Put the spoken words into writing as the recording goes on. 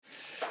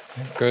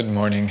Good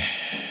morning.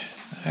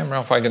 I'm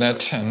Ralph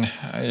Wagonett, and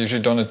I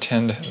usually don't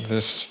attend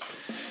this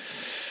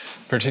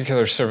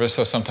particular service,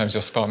 though sometimes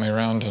you'll spot me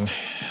around, and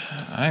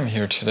I'm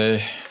here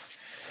today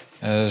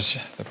as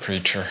the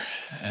preacher,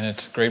 and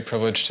it's a great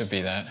privilege to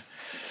be that.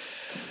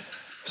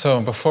 So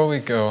before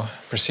we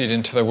proceed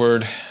into the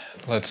Word,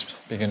 let's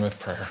begin with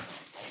prayer.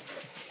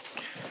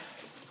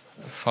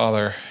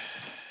 Father,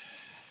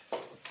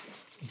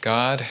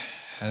 God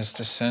has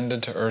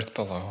descended to earth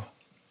below,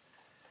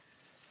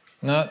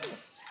 not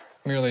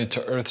merely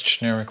to earth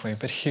generically,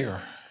 but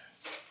here,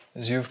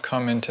 as you've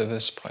come into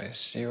this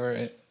place. You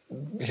are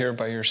here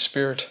by your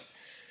Spirit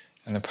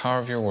and the power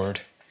of your word.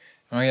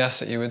 And we ask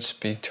that you would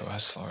speak to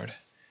us, Lord,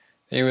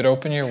 that you would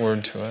open your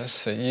word to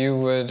us, that you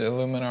would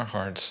illumine our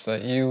hearts,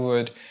 that you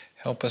would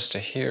help us to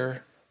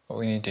hear what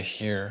we need to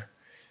hear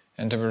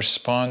and to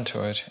respond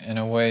to it in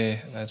a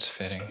way that's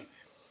fitting.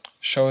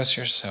 Show us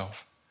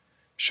yourself.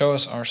 Show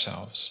us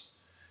ourselves.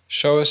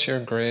 Show us your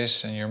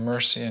grace and your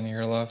mercy and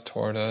your love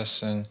toward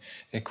us, and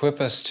equip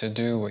us to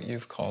do what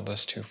you've called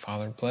us to,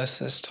 Father. Bless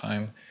this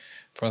time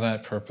for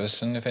that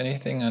purpose. And if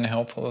anything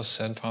unhelpful is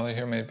said, Father,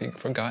 here may it be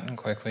forgotten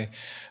quickly.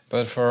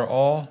 But for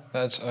all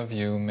that's of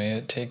you, may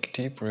it take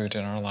deep root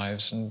in our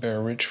lives and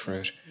bear rich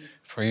fruit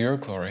for your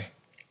glory.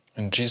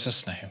 In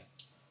Jesus' name,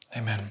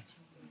 amen.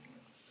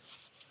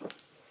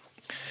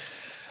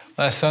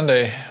 Last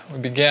Sunday, we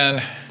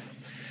began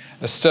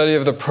a study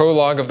of the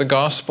prologue of the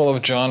Gospel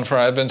of John for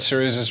our Advent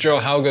series, as Joe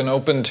Haugen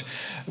opened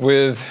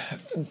with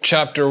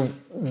chapter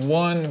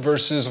 1,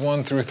 verses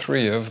 1 through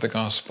 3 of the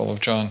Gospel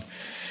of John.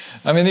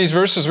 In these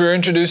verses we are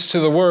introduced to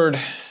the Word,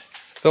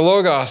 the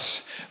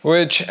Logos,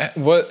 which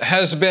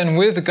has been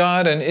with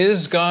God and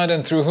is God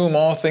and through whom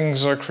all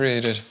things are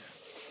created.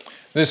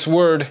 This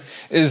Word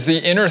is the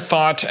inner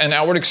thought and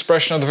outward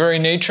expression of the very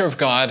nature of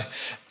God,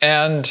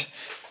 and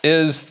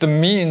is the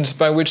means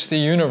by which the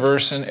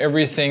universe and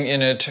everything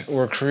in it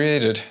were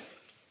created.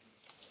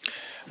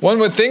 One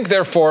would think,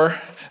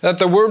 therefore, that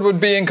the Word would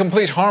be in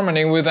complete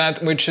harmony with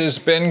that which has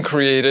been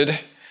created,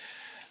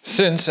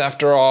 since,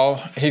 after all,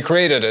 he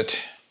created it.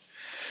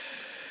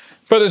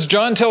 But as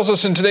John tells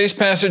us in today's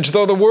passage,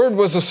 though the Word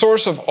was the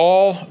source of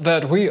all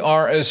that we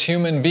are as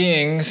human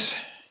beings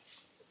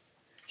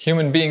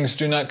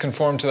do not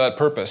conform to that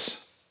purpose.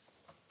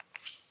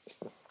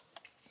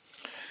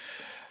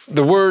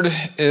 The Word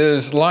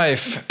is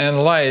life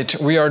and light.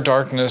 We are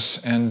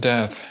darkness and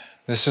death.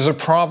 This is a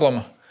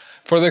problem,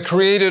 for the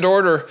created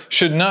order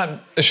should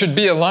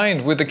be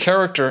aligned with the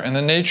character and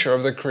the nature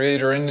of the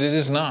Creator, and it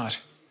is not.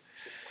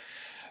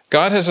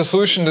 God has a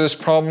solution to this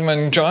problem,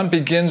 and John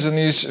begins in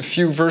these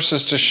few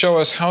verses to show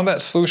us how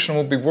that solution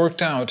will be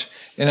worked out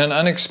in an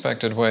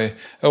unexpected way,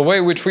 a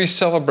way which we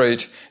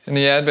celebrate in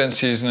the Advent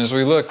season as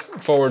we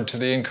look forward to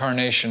the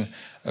incarnation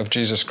of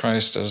Jesus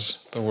Christ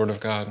as the Word of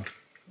God.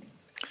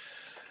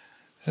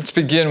 Let's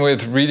begin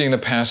with reading the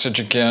passage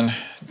again.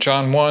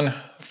 John 1,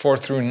 4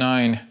 through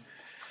 9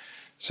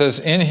 says,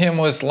 "In him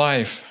was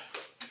life,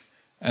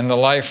 and the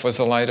life was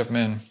the light of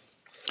men.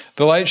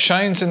 The light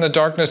shines in the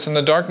darkness, and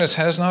the darkness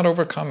has not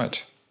overcome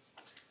it.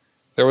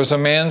 There was a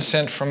man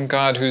sent from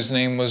God whose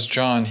name was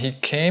John. He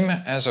came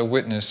as a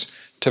witness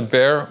to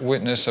bear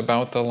witness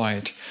about the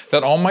light,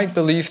 that all might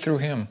believe through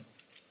him.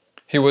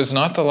 He was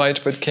not the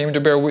light, but came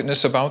to bear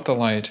witness about the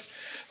light.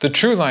 The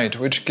true light,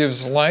 which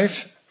gives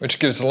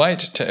light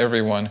to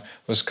everyone,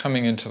 was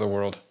coming into the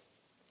world."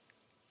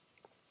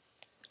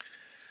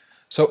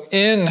 So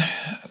in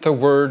the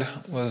Word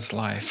was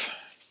life.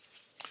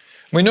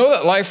 We know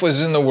that life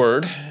was in the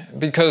Word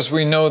because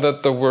we know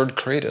that the Word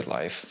created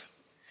life.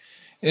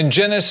 In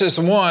Genesis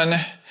 1,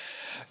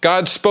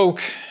 God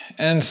spoke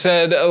and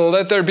said,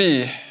 "Let there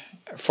be,"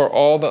 for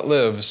all that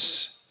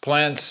lives,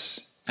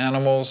 plants,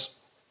 animals,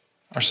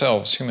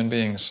 ourselves, human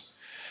beings.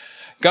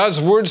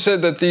 God's Word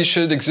said that these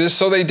should exist,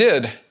 so they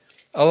did.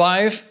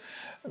 Alive,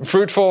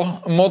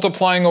 fruitful,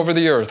 multiplying over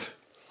the earth.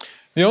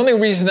 The only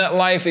reason that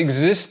life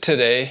exists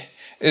today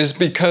is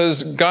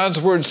because God's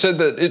Word said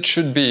that it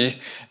should be,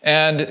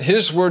 and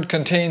His Word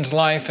contains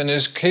life and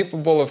is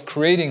capable of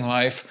creating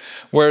life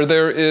where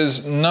there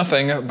is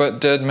nothing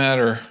but dead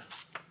matter.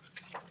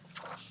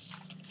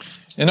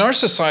 In our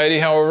society,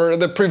 however,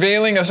 the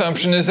prevailing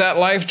assumption is that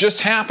life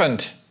just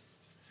happened.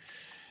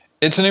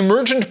 It's an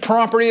emergent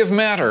property of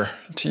matter,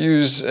 to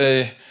use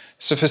a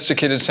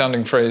sophisticated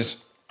sounding phrase.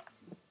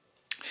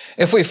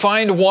 If we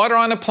find water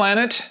on a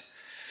planet,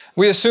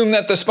 we assume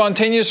that the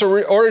spontaneous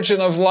origin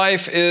of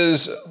life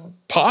is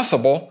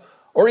possible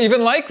or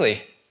even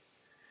likely.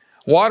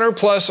 Water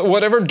plus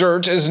whatever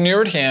dirt is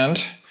near at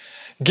hand,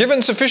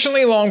 given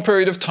sufficiently long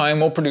period of time,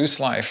 will produce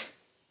life.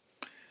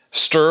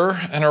 Stir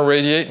and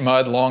irradiate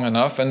mud long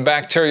enough, and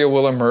bacteria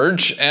will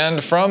emerge,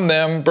 and from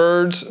them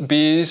birds,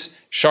 bees,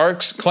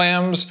 sharks,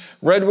 clams,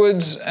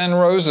 redwoods, and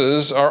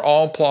roses are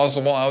all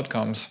plausible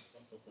outcomes.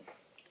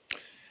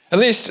 At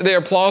least they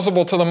are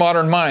plausible to the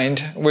modern mind,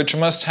 which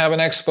must have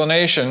an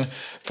explanation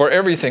for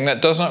everything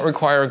that does not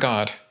require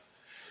God.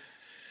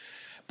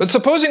 But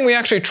supposing we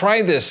actually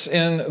try this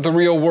in the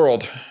real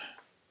world.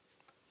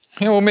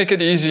 We'll make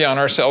it easy on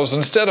ourselves.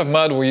 Instead of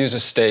mud, we'll use a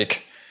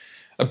stake.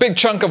 a big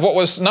chunk of what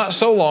was not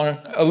so long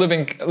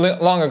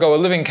ago a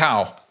living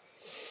cow,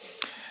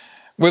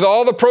 with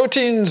all the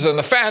proteins and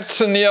the fats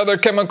and the other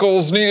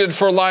chemicals needed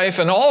for life,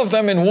 and all of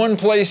them in one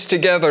place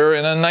together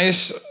in a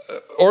nice,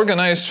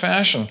 organized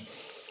fashion.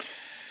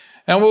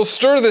 And we'll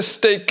stir this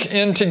steak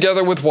in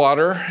together with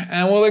water,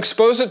 and we'll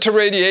expose it to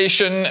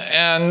radiation,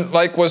 and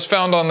like was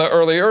found on the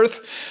early Earth,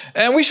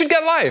 and we should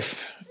get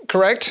life,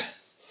 correct?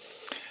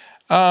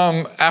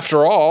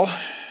 After all,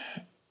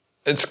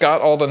 it's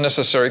got all the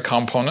necessary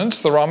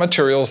components, the raw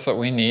materials that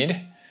we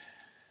need.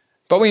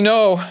 But we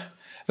know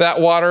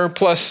that water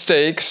plus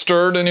steak,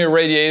 stirred and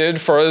irradiated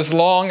for as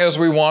long as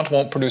we want,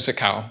 won't produce a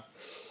cow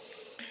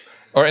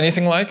or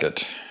anything like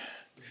it.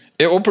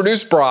 It will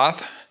produce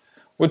broth,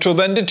 which will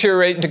then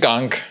deteriorate into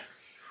gunk.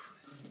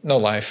 No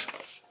life.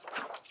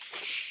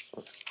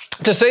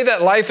 To say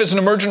that life is an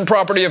emergent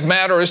property of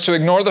matter is to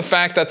ignore the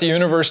fact that the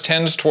universe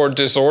tends toward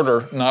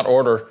disorder, not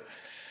order.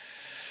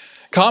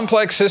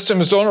 Complex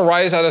systems don't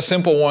arise out of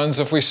simple ones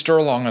if we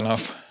stir long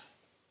enough.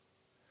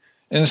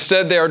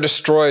 Instead, they are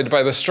destroyed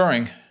by the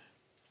stirring.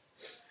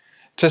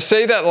 To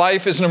say that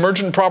life is an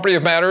emergent property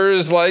of matter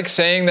is like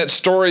saying that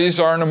stories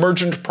are an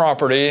emergent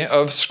property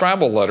of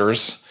Scrabble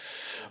letters,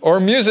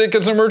 or music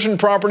is an emergent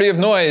property of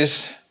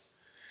noise.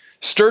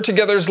 Stir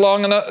letters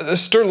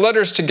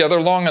together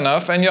long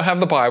enough and you'll have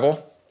the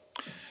Bible.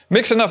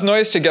 Mix enough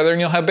noise together and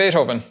you'll have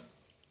Beethoven.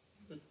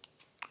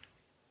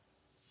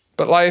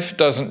 But life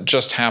doesn't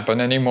just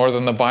happen any more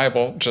than the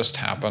Bible just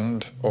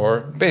happened or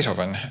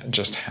Beethoven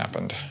just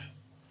happened.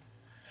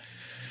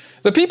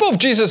 The people of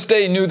Jesus'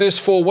 day knew this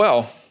full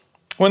well.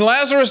 When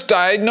Lazarus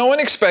died, no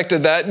one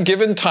expected that,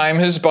 given time,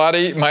 his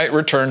body might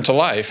return to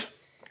life.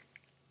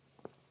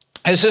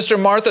 His sister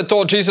Martha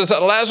told Jesus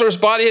that Lazarus'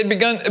 body had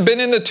been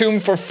in the tomb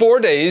for 4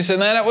 days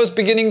and that it was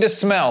beginning to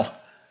smell.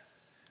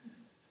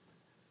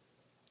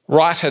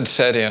 Rot had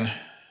set in.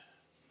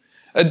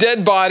 A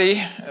dead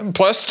body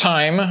plus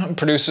time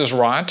produces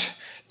rot,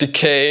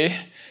 decay,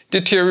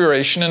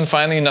 deterioration, and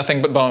finally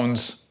nothing but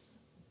bones,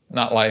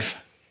 not life.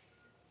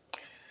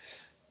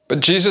 But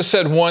Jesus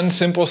said one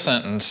simple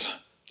sentence,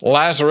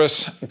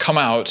 "Lazarus, come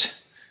out,"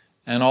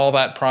 and all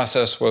that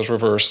process was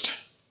reversed.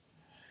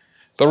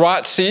 The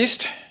rot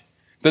ceased.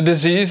 The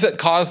disease that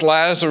caused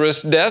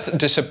Lazarus' death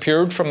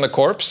disappeared from the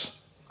corpse.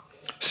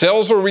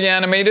 Cells were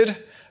reanimated,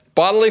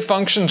 bodily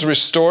functions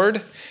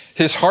restored,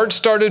 his heart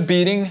started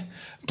beating,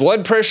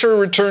 blood pressure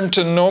returned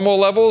to normal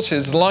levels,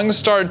 his lungs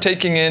started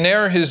taking in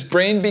air, his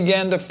brain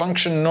began to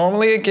function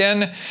normally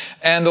again,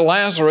 and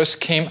Lazarus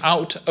came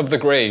out of the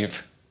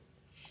grave.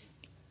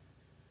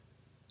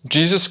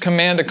 Jesus'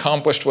 command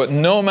accomplished what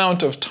no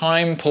amount of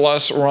time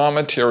plus raw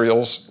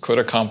materials could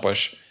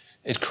accomplish.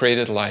 It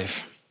created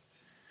life.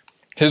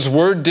 His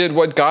word did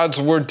what God's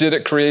word did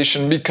at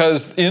creation,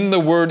 because in the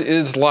word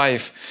is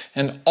life,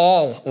 and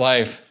all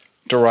life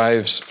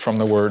derives from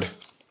the word.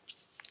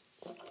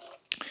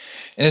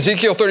 In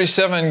Ezekiel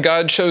 37,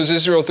 God shows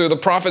Israel through the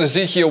prophet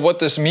Ezekiel what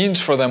this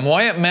means for them,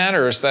 why it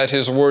matters that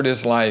his word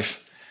is life.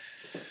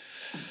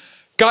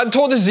 God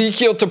told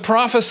Ezekiel to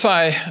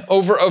prophesy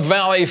over a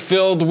valley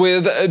filled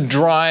with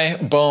dry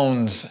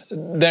bones.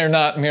 They're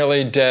not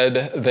merely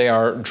dead, they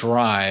are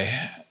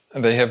dry.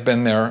 They have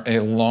been there a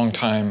long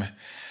time.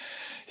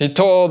 He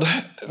told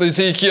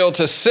Ezekiel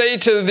to say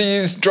to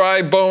these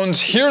dry bones,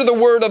 "Hear the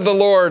word of the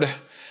Lord.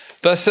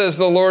 Thus says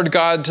the Lord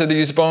God to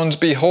these bones,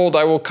 Behold,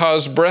 I will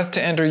cause breath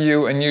to enter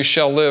you, and you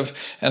shall live.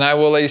 And I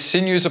will lay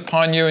sinews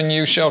upon you,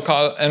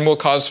 and will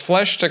cause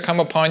flesh to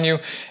come upon you,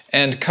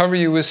 and cover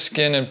you with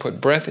skin, and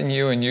put breath in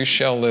you, and you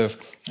shall live.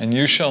 And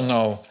you shall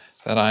know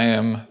that I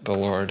am the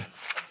Lord."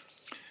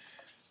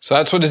 So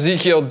that's what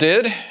Ezekiel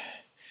did.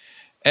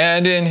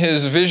 And in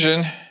his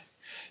vision,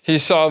 he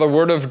saw the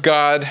word of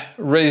God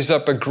raise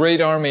up a great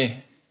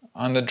army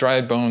on the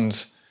dried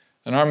bones,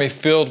 an army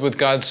filled with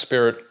God's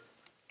Spirit.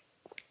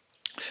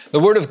 The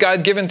word of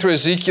God given through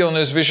Ezekiel in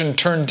his vision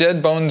turned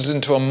dead bones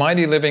into a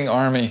mighty living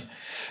army.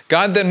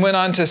 God then went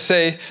on to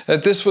say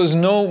that this was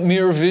no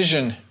mere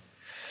vision,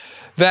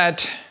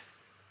 that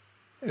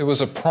it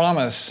was a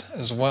promise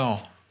as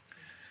well.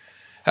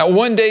 That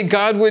one day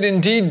God would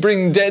indeed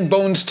bring dead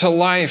bones to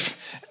life,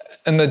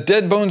 and the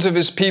dead bones of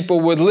his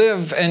people would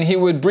live, and he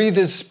would breathe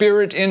his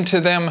Spirit into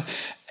them,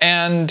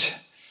 and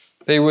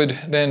they would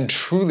then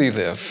truly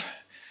live.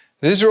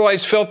 The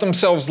Israelites felt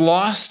themselves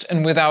lost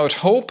and without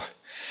hope.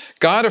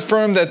 God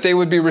affirmed that they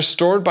would be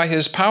restored by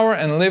his power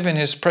and live in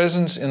his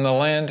presence in the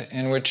land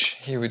in which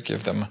he would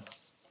give them.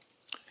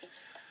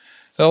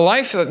 The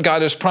life that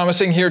God is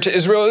promising here to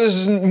Israel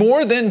is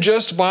more than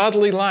just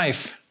bodily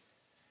life.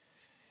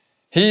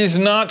 He's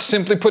not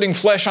simply putting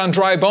flesh on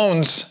dry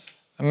bones,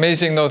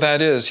 amazing though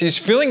that is. He's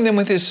filling them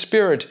with his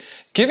Spirit,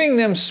 giving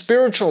them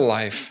spiritual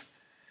life.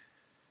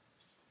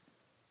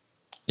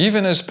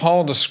 Even as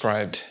Paul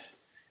described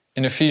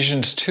in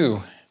Ephesians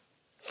 2.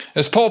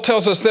 As Paul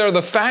tells us there,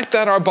 the fact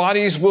that our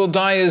bodies will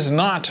die is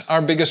not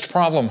our biggest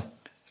problem.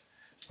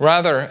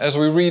 Rather, as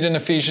we read in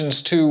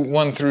Ephesians 2,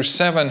 1 through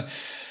 7,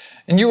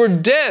 "And you were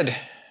dead,"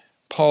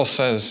 Paul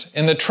says,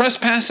 "in the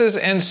trespasses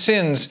and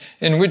sins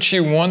in which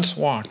you once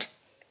walked,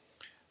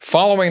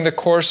 following the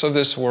course of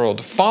this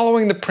world,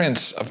 following the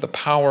prince of the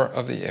power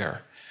of the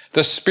air,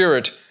 the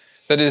spirit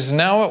that is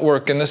now at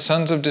work in the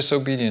sons of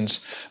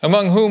disobedience,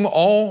 among whom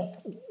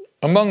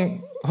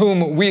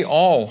we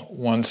all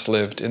once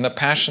lived in the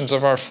passions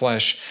of our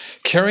flesh,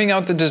 carrying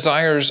out the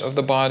desires of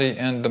the body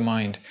and the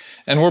mind,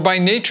 and were by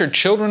nature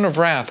children of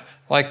wrath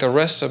like the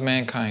rest of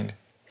mankind.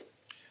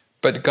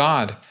 But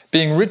God,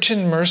 being rich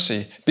in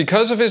mercy,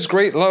 because of his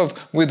great love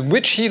with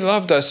which he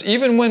loved us,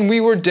 even when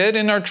we were dead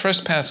in our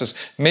trespasses,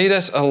 made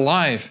us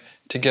alive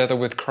together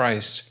with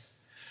Christ.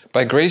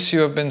 By grace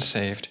you have been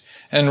saved,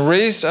 and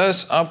raised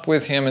us up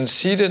with him and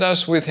seated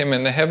us with him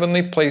in the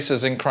heavenly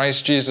places in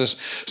Christ Jesus,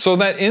 so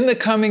that in the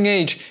coming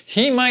age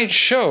he might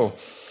show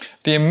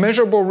the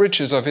immeasurable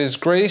riches of his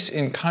grace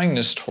in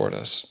kindness toward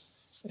us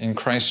in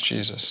Christ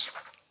Jesus.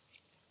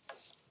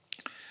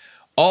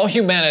 All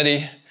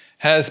humanity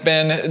has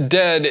been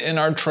dead in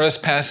our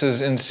trespasses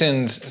and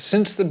sins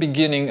since the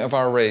beginning of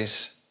our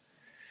race.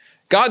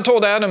 God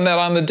told Adam that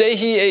on the day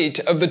he ate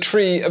of the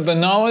tree of the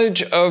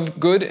knowledge of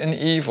good and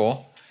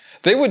evil,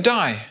 they would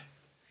die.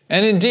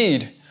 And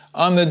indeed,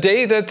 on the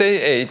day that they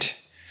ate,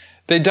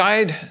 they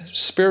died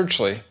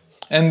spiritually.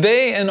 And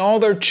they and all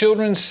their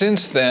children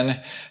since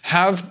then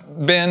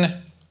have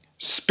been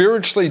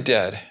spiritually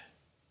dead.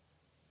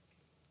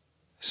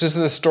 This is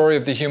the story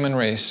of the human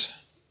race.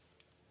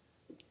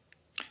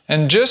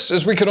 And just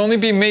as we could only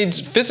be made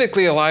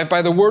physically alive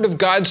by the Word of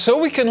God, so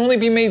we can only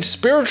be made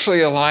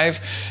spiritually alive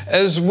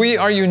as we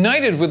are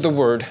united with the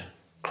Word,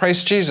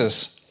 Christ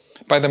Jesus,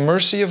 by the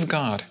mercy of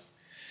God.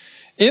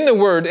 In the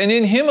Word and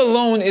in him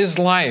alone is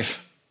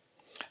life.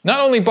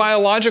 Not only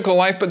biological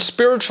life, but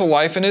spiritual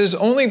life, and it is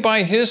only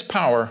by his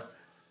power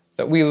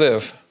that we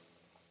live.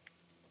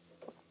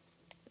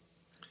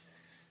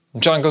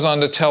 John goes on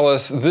to tell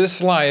us,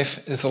 this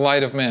life is the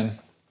light of men.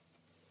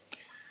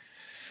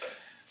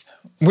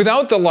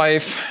 Without the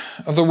life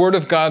of the Word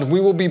of God,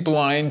 we will be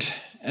blind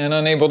and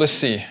unable to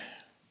see.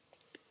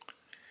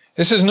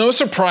 This is no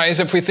surprise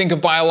if we think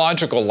of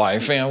biological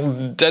life.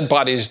 Dead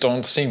bodies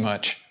don't see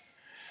much.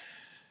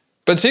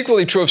 But it's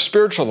equally true of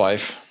spiritual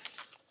life.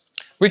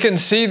 We can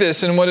see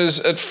this in what is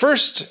at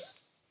first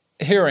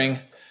hearing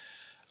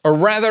a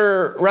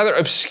rather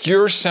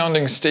obscure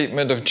sounding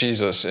statement of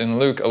Jesus in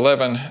Luke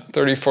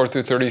 11:34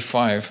 through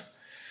 35,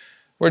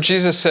 where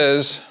Jesus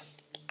says,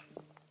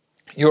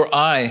 "Your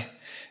eye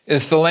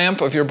is the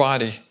lamp of your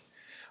body.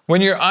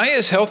 When your eye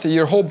is healthy,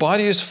 your whole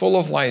body is full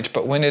of light,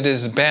 but when it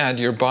is bad,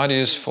 your body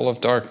is full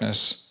of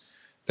darkness.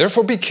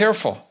 Therefore be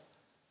careful,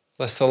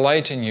 lest the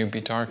light in you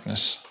be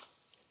darkness."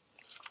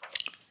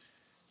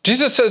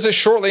 Jesus says this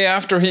shortly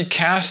after he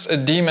cast a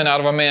demon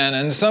out of a man,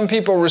 and some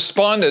people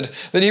responded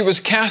that he was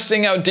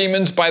casting out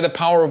demons by the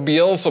power of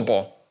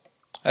Beelzebul,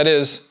 that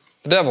is,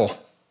 the devil.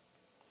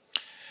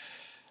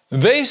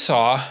 They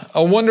saw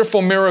a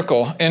wonderful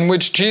miracle in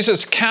which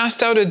Jesus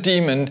cast out a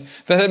demon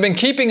that had been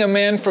keeping a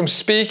man from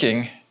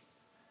speaking,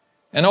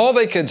 and all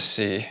they could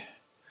see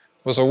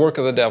was a work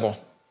of the devil.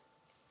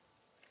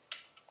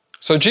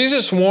 So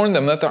Jesus warned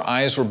them that their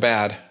eyes were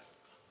bad.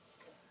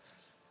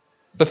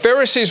 The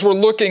Pharisees were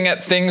looking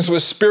at things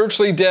with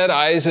spiritually dead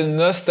eyes, and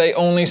thus they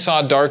only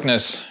saw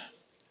darkness.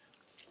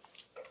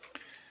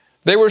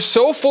 They were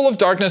so full of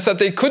darkness that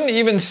they couldn't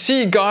even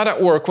see God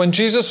at work when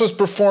Jesus was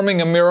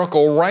performing a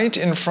miracle right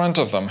in front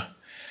of them.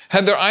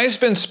 Had their eyes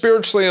been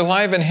spiritually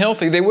alive and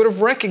healthy, they would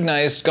have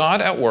recognized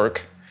God at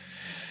work,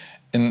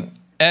 and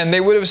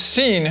they would have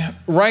seen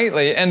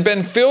rightly and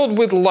been filled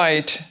with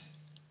light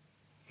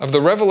of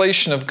the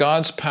revelation of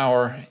God's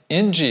power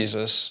in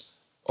Jesus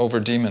over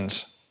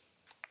demons.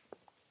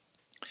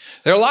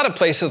 There are a lot of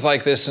places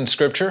like this in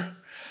Scripture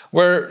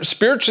where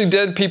spiritually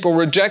dead people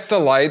reject the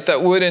light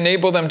that would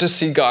enable them to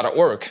see God at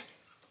work.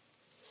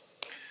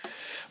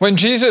 When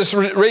Jesus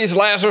raised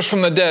Lazarus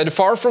from the dead,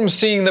 far from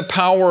seeing the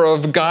power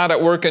of God at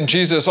work in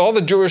Jesus, all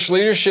the Jewish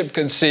leadership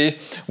could see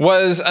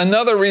was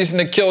another reason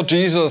to kill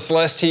Jesus,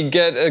 lest he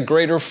get a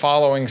greater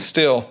following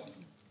still.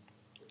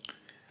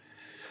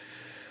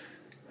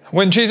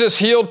 When Jesus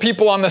healed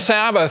people on the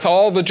Sabbath,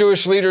 all the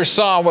Jewish leaders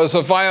saw was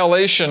a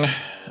violation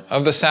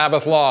of the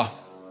Sabbath law.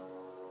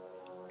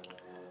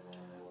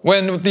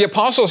 When the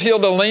apostles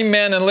healed a lame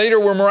man and later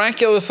were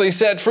miraculously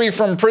set free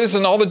from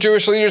prison, all the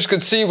Jewish leaders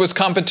could see was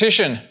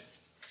competition.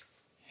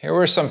 Here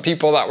were some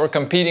people that were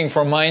competing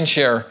for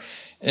mindshare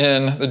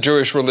in the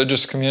Jewish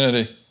religious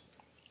community.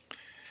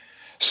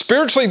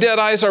 Spiritually dead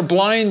eyes are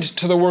blind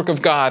to the work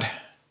of God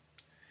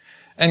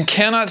and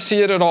cannot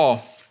see it at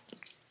all.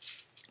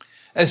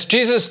 As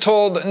Jesus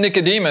told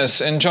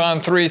Nicodemus in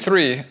John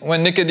 3:3,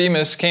 when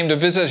Nicodemus came to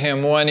visit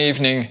him one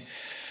evening,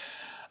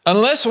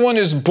 "Unless one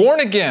is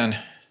born again,"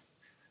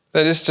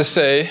 that is to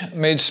say,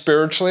 made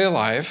spiritually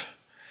alive,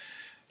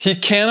 "he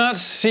cannot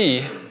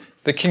see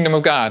the kingdom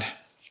of God."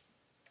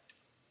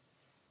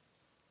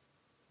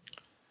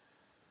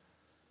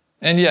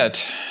 And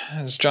yet,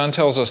 as John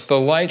tells us, the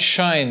light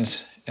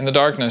shines in the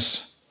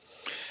darkness.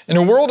 In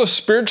a world of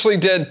spiritually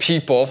dead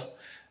people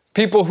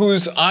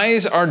whose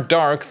eyes are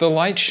dark, the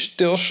light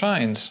still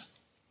shines.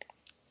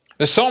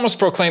 The psalmist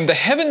proclaimed, "The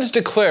heavens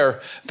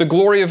declare the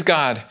glory of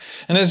God."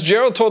 And as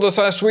Gerald told us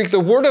last week, the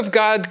word of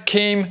God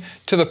came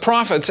to the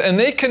prophets, and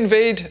they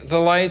conveyed the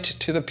light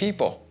to the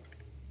people.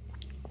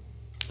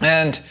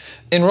 And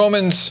in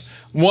Romans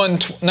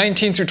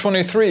 1:19 through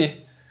 23,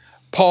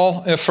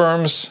 Paul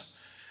affirms,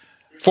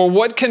 "For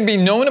what can be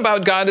known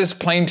about God is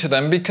plain to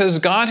them, because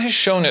God has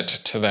shown it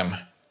to them.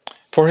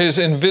 For his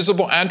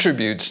invisible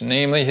attributes,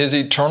 namely his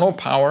eternal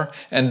power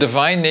and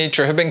divine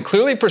nature, have been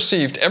clearly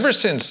perceived ever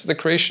since the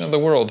creation of the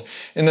world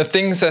in the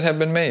things that have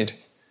been made.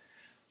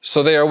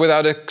 So they are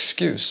without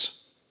excuse.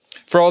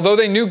 For although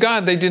they knew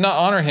God, they did not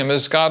honor him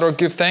as God or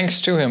give thanks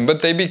to him,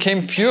 but they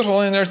became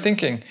futile in their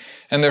thinking,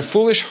 and their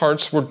foolish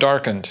hearts were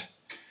darkened.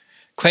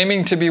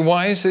 Claiming to be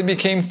wise, they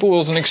became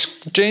fools and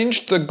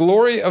exchanged the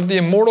glory of the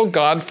immortal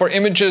God for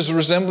images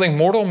resembling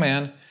mortal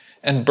man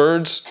and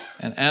birds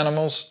and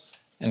animals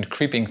and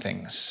creeping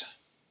things."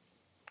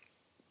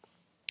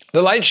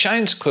 The light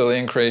shines clearly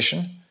in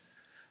creation,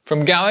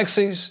 from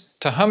galaxies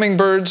to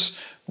hummingbirds,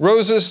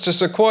 roses to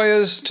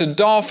sequoias to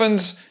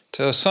dolphins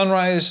to a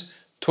sunrise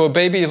to a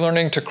baby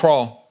learning to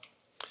crawl.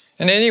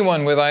 And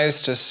anyone with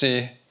eyes to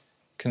see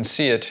can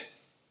see it.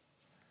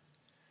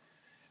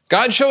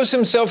 God shows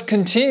himself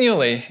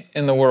continually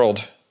in the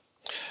world,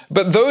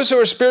 but those who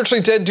are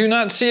spiritually dead do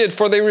not see it,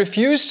 for they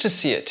refuse to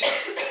see it.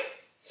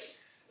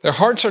 Their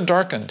hearts are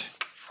darkened,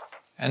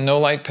 and no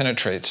light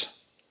penetrates.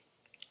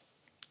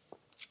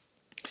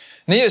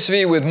 The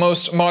ESV, with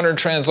most modern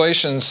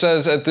translations,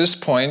 says at this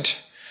point,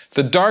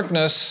 the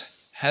darkness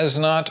has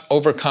not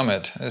overcome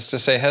it, that is to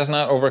say, has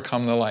not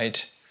overcome the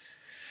light.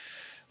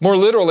 More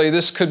literally,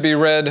 this could be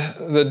read,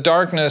 the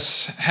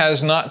darkness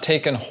has not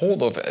taken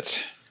hold of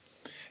it.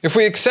 If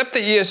we accept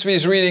the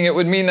ESV's reading, it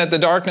would mean that the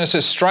darkness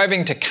is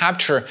striving to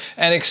capture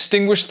and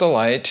extinguish the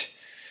light,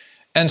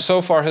 and so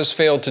far has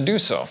failed to do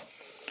so.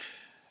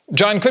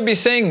 John could be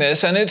saying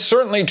this, and it's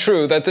certainly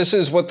true that this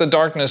is what the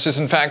darkness is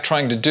in fact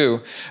trying to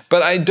do,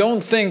 but I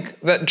don't think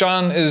that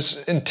John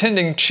is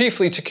intending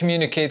chiefly to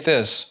communicate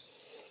this.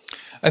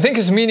 I think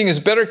his meaning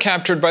is better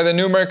captured by the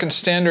New American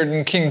Standard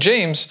in King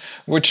James,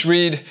 which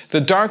read,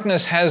 "The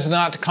darkness has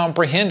not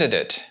comprehended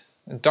it."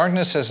 The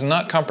darkness has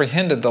not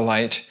comprehended the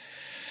light.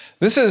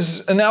 This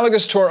is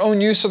analogous to our own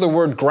use of the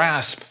word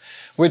grasp,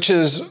 which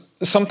is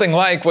something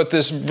like what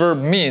this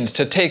verb means,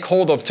 to take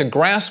hold of, to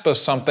grasp of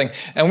something.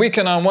 And we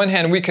can, on one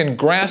hand, we can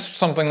grasp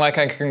something like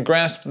I can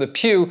grasp the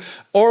pew,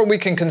 or we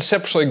can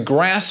conceptually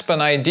grasp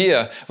an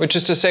idea, which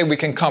is to say we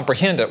can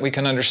comprehend it, we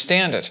can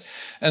understand it.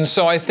 And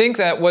so I think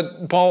that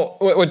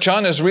what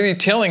John is really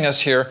telling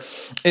us here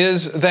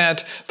is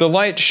that the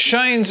light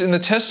shines in the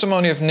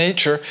testimony of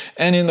nature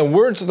and in the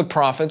words of the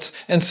prophets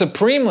and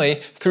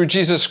supremely through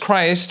Jesus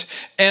Christ,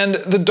 and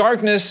the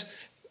darkness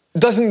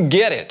doesn't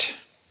get it.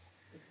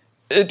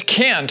 It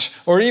can't,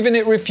 or even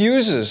it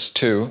refuses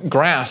to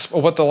grasp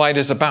what the light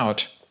is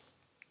about.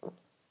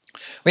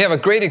 We have a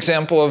great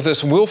example of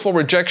this willful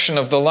rejection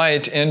of the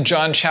light in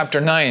John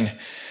chapter 9.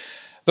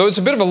 Though it's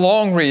a bit of a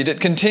long read, it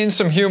contains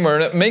some humor,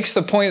 and it makes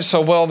the point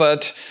so well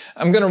that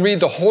I'm going to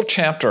read the whole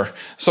chapter.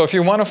 So if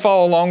you want to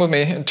follow along with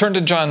me, turn to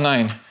John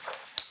 9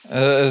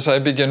 as I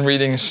begin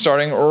reading,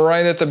 starting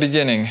right at the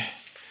beginning.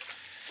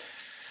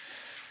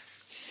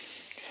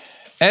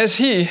 As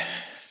he,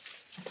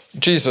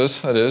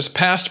 Jesus, that is,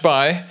 passed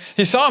by,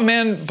 he saw a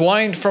man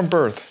blind from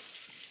birth.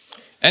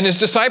 And his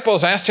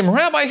disciples asked him,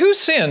 "Rabbi, who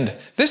sinned,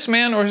 this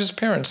man or his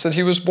parents, that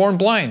he was born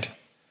blind?"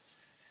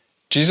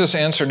 Jesus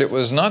answered, "It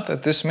was not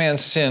that this man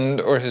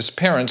sinned or his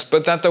parents,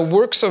 but that the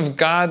works of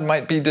God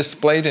might be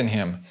displayed in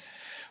him.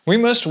 We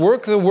must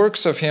work the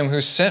works of him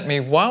who sent me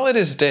while it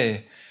is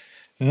day.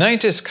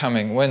 Night is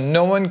coming when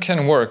no one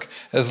can work.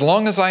 As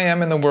long as I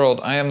am in the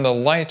world, I am the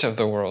light of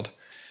the world."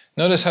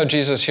 Notice how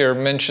Jesus here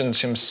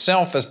mentions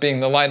himself as being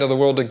the light of the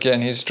world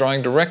again. He's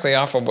drawing directly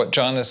off of what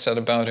John has said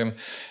about him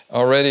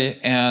already,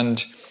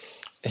 and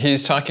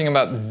he's talking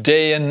about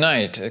day and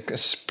night, a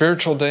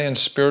spiritual day and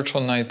spiritual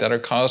night that are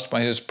caused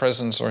by his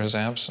presence or his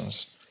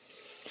absence.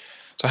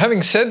 So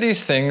having said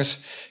these things,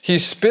 he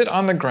spit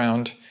on the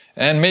ground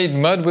and made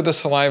mud with the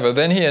saliva.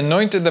 Then he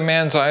anointed the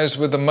man's eyes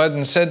with the mud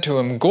and said to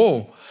him,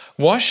 "Go,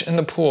 wash in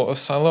the pool of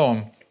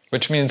Siloam,"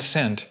 which means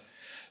sent.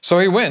 So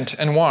he went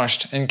and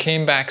washed and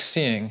came back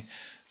seeing.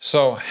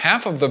 So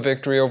half of the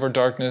victory over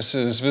darkness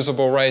is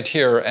visible right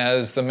here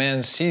as the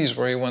man sees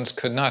where he once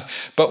could not.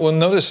 But we'll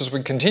notice as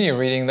we continue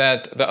reading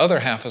that the other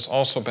half has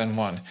also been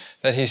won,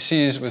 that he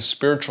sees with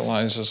spiritual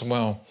eyes as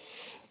well.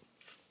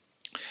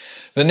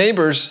 The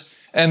neighbors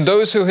and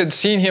those who had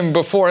seen him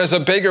before as a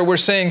beggar were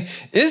saying,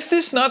 "Is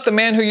this not the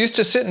man who used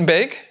to sit and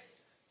beg?"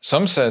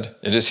 Some said,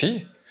 "It is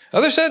he."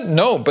 Others said,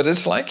 "No, but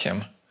it's like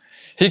him."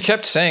 He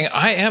kept saying,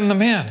 "I am the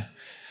man."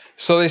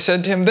 So they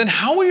said to him, "Then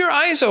how were your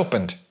eyes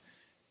opened?"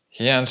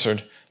 He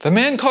answered, "The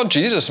man called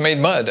Jesus made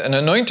mud and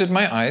anointed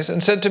my eyes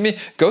and said to me,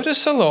 'Go to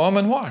Siloam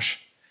and wash.'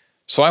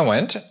 So I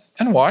went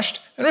and washed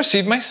and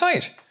received my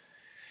sight."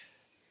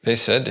 They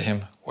said to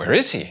him, "Where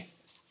is he?"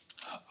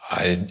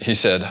 He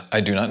said, "I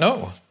do not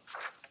know."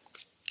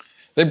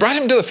 They brought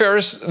to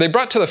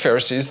the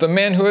Pharisees the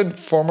man who had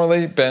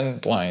formerly been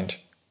blind.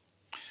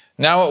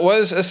 Now it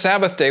was a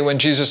Sabbath day when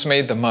Jesus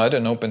made the mud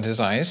and opened his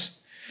eyes.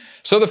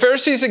 So the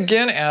Pharisees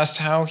again asked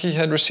how he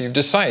had received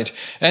his sight.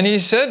 And he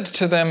said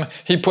to them,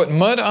 "He put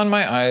mud on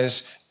my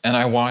eyes, and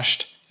I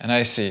washed, and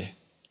I see."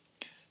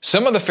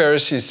 Some of the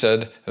Pharisees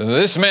said,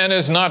 "This man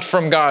is not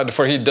from God,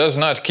 for he does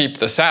not keep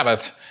the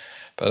Sabbath."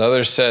 But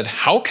others said,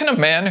 "How can a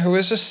man who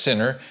is a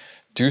sinner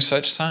do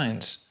such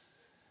signs?"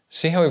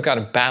 See how we've got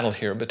a battle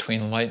here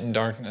between light and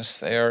darkness.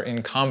 They are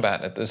in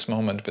combat at this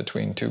moment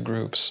between two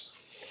groups.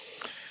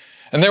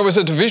 And there was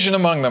a division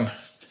among them.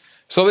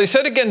 So they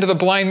said again to the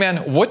blind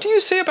man, "What do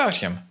you say about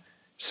him,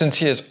 since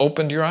he has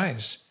opened your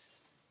eyes?"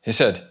 He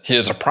said, "He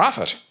is a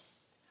prophet."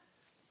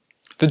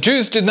 The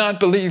Jews did not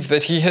believe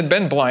that he had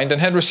been blind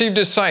and had received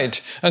his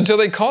sight until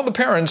they called the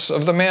parents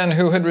of the man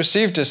who had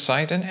received his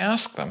sight and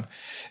asked them,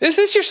 "Is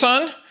this your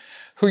son,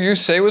 who you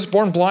say was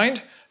born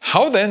blind?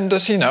 How then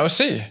does he now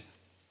see?"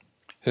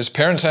 His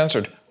parents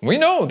answered, "We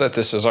know that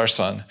this is our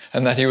son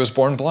and that he was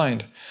born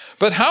blind.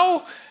 But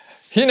how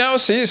he now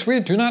sees, we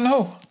do not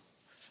know.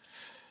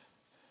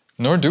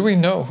 Nor do we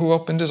know who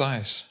opened his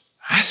eyes.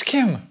 Ask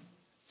him.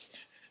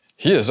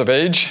 He is of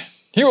age.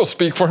 He will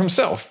speak for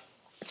himself."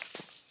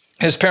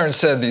 His parents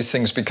said these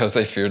things because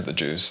they feared the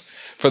Jews.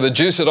 For the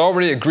Jews had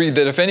already agreed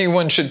that if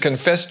anyone should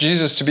confess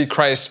Jesus to be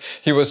Christ,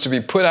 he was to be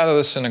put out of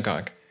the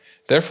synagogue.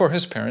 Therefore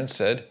his parents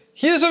said,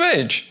 "He is of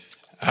age.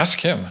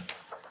 Ask him."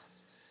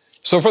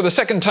 So for the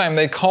second time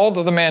they called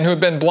the man who had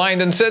been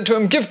blind and said to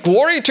him, "Give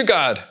glory to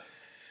God."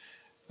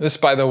 This,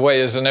 by the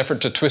way, is an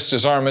effort to twist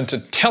his arm into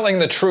telling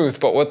the truth,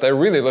 but what they're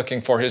really looking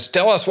for is,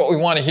 tell us what we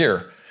want to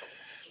hear.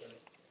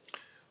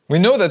 "We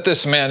know that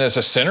this man is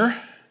a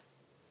sinner."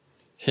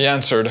 He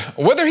answered,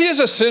 "Whether he is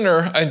a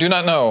sinner, I do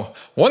not know.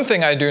 One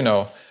thing I do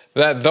know,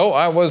 that though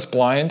I was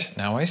blind,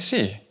 now I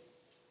see."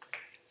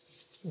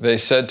 They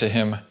said to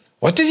him,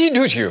 "What did he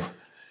do to you?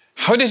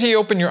 How did he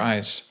open your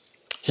eyes?"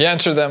 He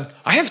answered them,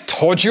 "I have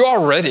told you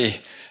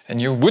already,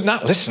 and you would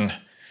not listen.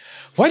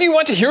 Why do you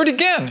want to hear it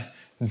again?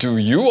 Do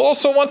you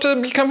also want to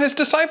become his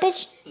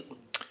disciples?"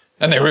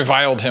 And they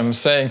reviled him,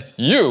 saying,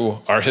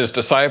 "You are his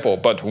disciple,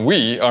 but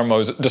we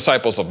are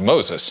disciples of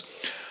Moses.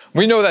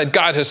 We know that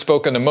God has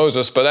spoken to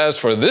Moses, but as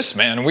for this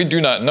man, we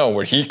do not know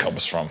where he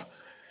comes from."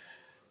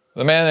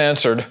 The man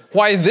answered,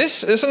 "Why,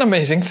 this is an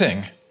amazing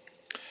thing.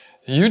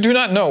 You do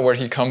not know where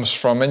he comes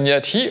from, and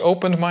yet he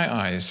opened my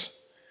eyes.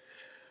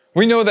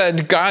 We know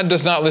that God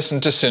does not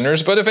listen to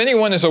sinners, but if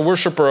anyone is a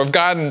worshiper of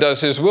God and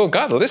does his will,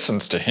 God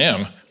listens to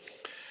him.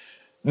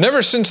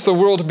 Never since the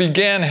world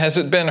began has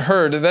it been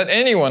heard that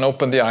anyone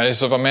opened the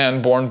eyes of a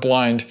man born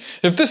blind.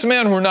 If this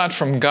man were not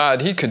from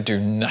God, he could do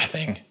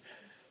nothing."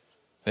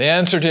 They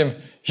answered him,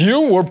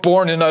 "You were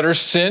born in utter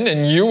sin,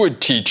 and you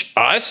would teach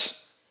us?"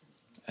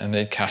 And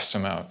they cast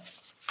him out.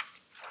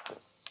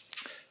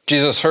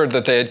 Jesus heard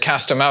that they had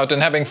cast him out,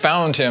 and having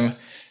found him,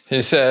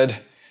 he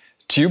said,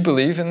 "Do you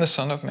believe in the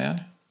Son of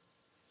Man?"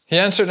 He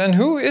answered, "And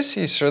who is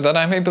he, sir, that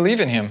I may believe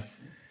in him?"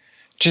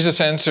 Jesus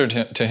said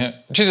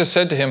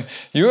to him,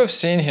 "You have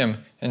seen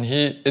him, and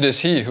it is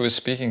he who is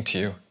speaking to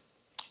you."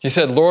 He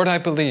said, "Lord, I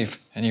believe,"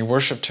 and he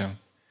worshipped him.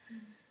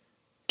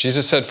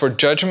 Jesus said, "For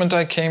judgment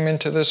I came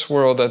into this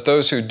world, that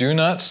those who do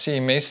not see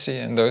may see,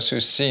 and those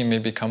who see may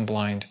become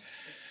blind."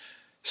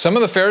 Some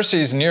of the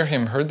Pharisees near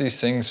him heard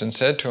these things and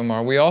said to him,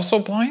 "Are we also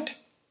blind?"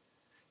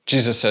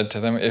 Jesus said to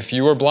them, "If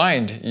you were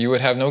blind, you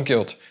would have no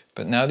guilt.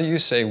 But now that you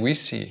say, 'We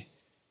see,'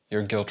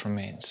 your guilt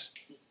remains."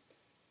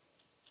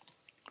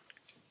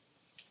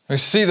 We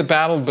see the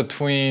battle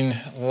between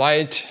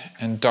light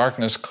and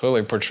darkness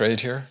clearly portrayed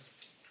here.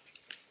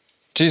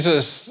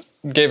 Jesus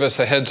gave us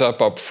the heads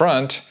up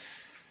front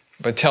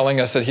by telling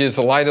us that he is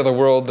the light of the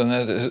world and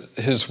that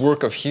his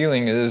work of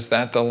healing is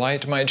that the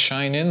light might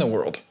shine in the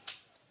world.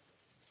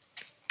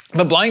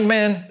 The blind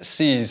man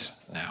sees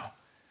now.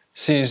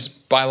 Sees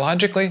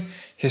biologically,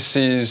 he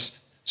sees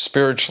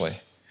spiritually.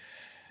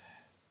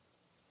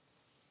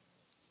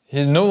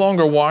 He no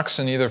longer walks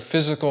in either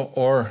physical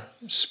or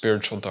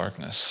spiritual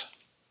darkness.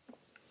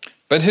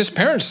 But his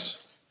parents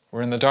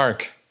were in the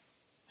dark.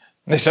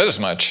 They said as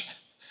much.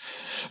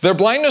 Their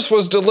blindness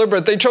was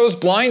deliberate. They chose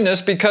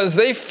blindness because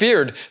they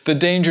feared the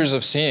dangers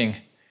of seeing.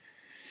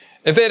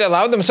 If they had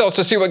allowed themselves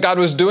to see what God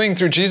was doing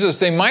through Jesus,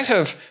 they might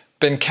have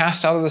been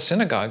cast out of the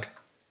synagogue.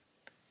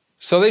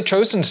 So they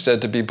chose instead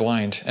to be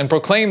blind and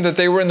proclaimed that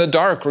they were in the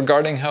dark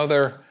regarding how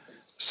their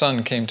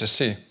son came to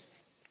see.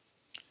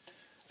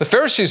 The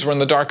Pharisees were in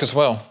the dark as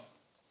well.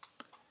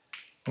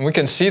 And we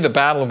can see the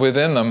battle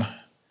within them.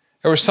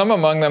 There were some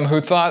among them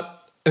who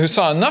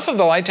saw enough of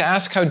the light to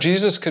ask how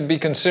Jesus could be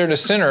considered a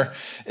sinner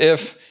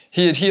if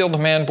he had healed a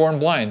man born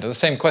blind. The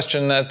same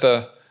question that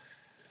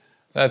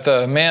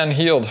the man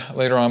healed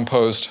later on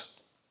posed.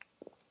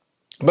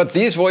 But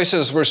these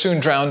voices were soon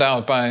drowned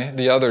out by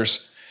the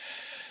others.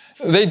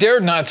 They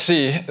dared not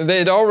see. They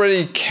had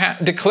already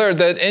declared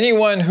that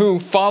anyone who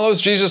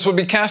follows Jesus would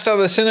be cast out of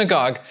the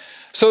synagogue.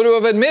 So to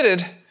have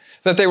admitted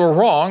that they were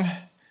wrong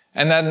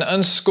and that an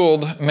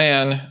unschooled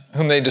man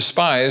whom they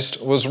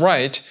despised was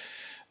right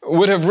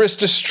would have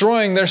risked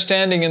destroying their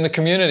standing in the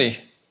community.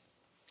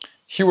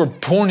 You were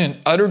born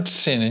in utter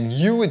sin, and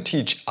you would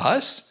teach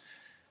us?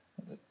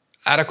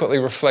 Adequately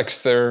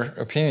reflects their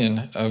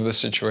opinion of the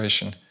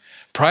situation.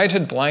 Pride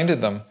had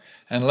blinded them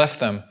and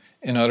left them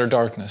in utter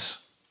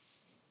darkness.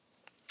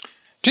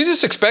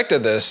 Jesus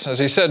expected this, as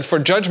he said, "For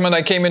judgment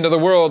I came into the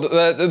world,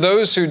 that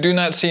those who do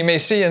not see may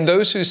see, and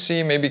those who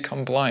see may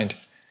become blind."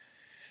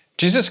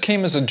 Jesus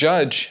came as a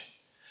judge,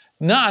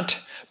 not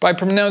by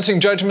pronouncing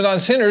judgment on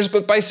sinners,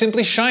 but by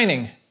simply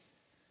shining.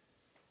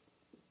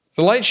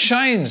 The light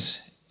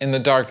shines in the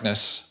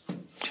darkness,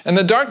 and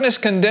the darkness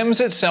condemns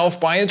itself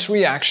by its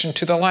reaction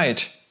to the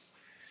light.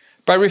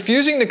 By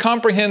refusing to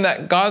comprehend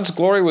that God's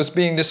glory was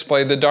being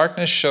displayed, the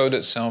darkness showed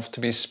itself to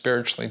be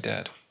spiritually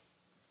dead.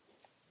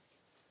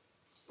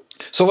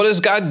 So what does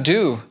God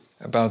do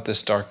about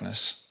this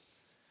darkness?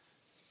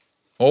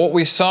 Well, what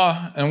we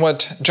saw and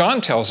what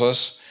John tells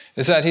us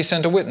is that he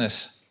sent a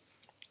witness.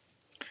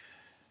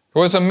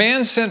 There was a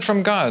man sent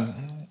from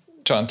God,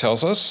 John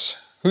tells us,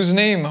 whose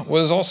name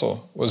was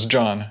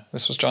John.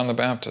 This was John the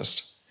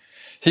Baptist.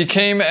 He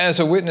came as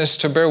a witness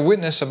to bear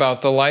witness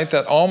about the light,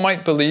 that all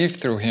might believe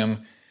through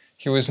him.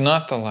 He was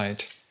not the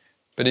light,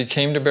 but he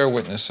came to bear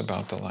witness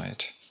about the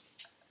light.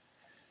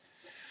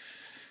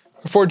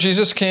 Before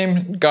Jesus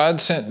came,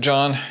 God sent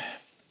John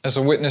as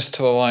a witness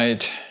to the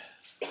light.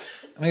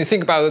 When you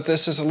think about it,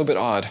 this is a little bit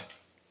odd.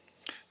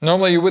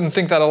 Normally, you wouldn't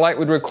think that a light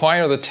would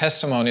require the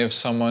testimony of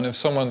someone. If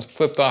someone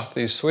flipped off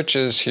these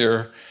switches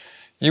here,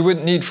 you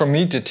wouldn't need for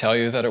me to tell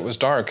you that it was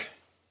dark.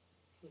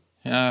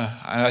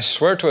 I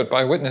swear to it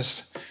by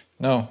witness.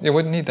 No, you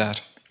wouldn't need that.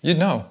 You'd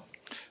know.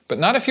 But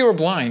not if you were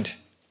blind.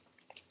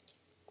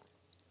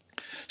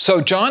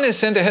 So John is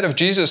sent ahead of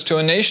Jesus to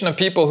a nation of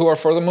people who are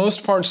for the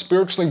most part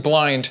spiritually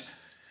blind,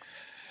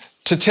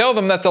 to tell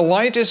them that the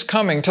light is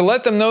coming, to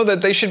let them know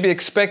that they should be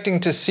expecting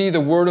to see the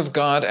Word of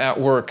God at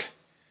work.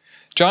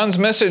 John's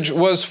message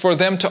was for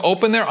them to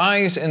open their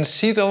eyes and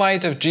see the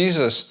light of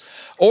Jesus,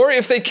 or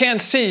if they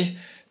can't see,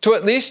 to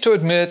at least to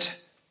admit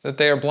that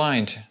they are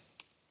blind.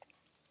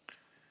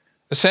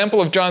 A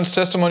sample of John's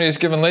testimony is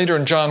given later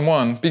in John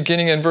 1.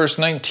 Beginning in verse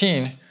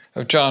 19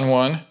 of John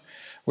 1,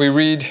 we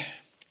read,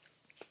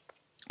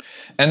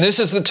 "And this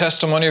is the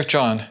testimony of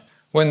John,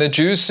 when the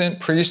Jews sent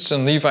priests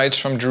and Levites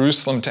from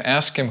Jerusalem to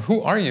ask him,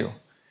 'Who are you?'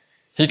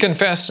 He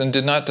confessed and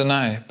did not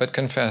deny, but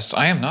confessed,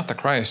 'I am not the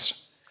Christ.'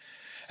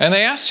 And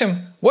they asked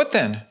him, 'What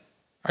then?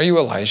 Are you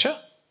Elijah?'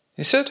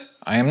 He said,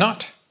 'I am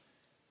not.'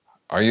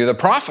 'Are you the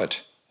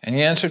prophet?' And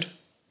he answered,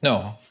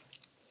 'No.'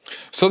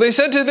 So they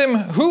said to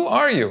them, 'Who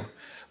are you?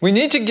 We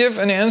need to give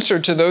an answer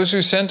to those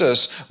who sent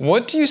us.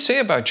 What do you say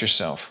about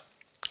yourself?'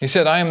 He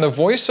said, 'I am the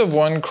voice of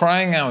one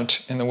crying out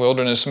in the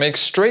wilderness, make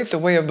straight the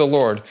way of the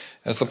Lord,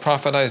 as the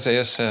prophet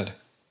Isaiah said.'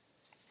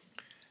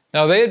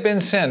 Now they had been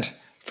sent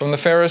from the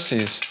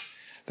Pharisees.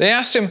 They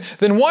asked him,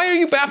 'Then why are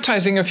you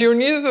baptizing if you are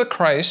neither the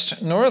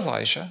Christ, nor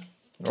Elijah,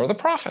 nor the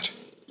prophet?'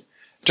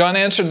 John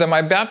answered them,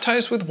 'I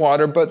baptize with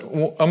water, but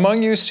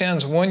among you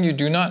stands one you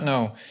do not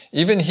know,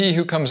 even he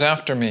who comes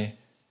after me,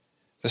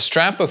 the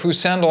strap of whose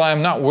sandal I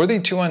am not worthy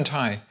to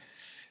untie.'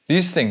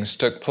 These things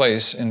took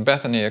place in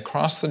Bethany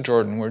across the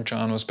Jordan where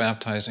John was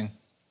baptizing.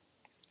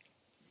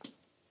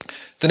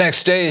 The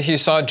next day he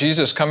saw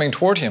Jesus coming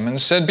toward him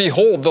and said,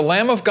 'Behold, the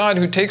Lamb of God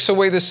who takes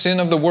away the sin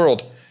of the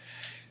world.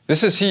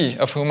 This is he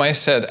of whom I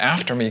said,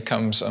 after me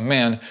comes a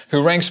man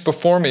who ranks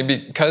before me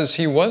because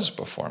he was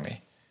before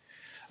me.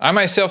 I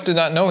myself did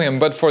not know him,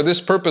 but for this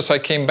purpose I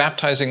came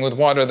baptizing with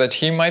water, that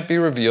he might be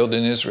revealed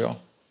in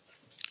Israel.'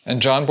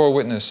 And John bore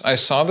witness, 'I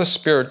saw the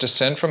Spirit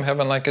descend from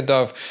heaven like a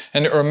dove,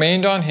 and it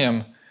remained on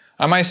him.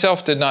 I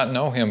myself did not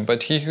know him,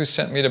 but he who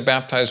sent me to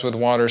baptize with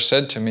water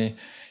said to me,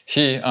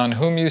 He on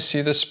whom you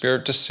see the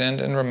Spirit descend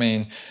and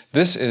remain,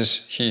 this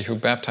is he who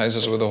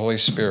baptizes with the Holy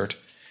Spirit.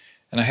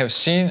 And I have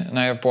seen and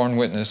I have borne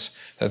witness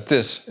that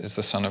this is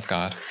the Son of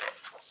God.'"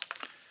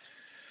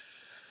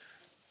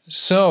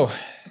 So,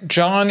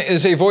 John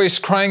is a voice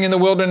crying in the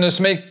wilderness,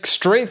 "Make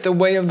straight the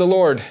way of the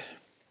Lord."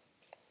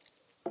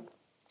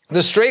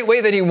 The straight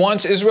way that he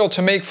wants Israel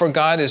to make for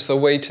God is the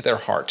way to their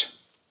heart.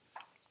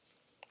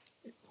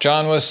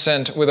 John was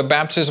sent with a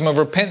baptism of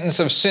repentance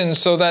of sin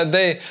so that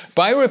they,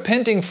 by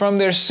repenting from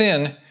their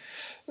sin,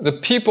 the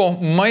people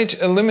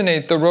might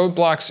eliminate the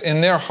roadblocks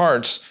in their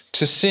hearts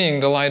to seeing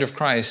the light of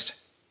Christ.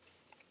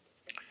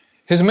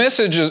 His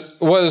message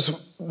was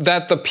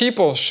that the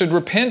people should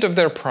repent of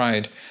their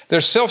pride,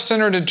 their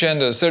self-centered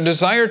agendas, their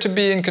desire to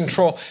be in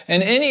control,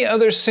 and any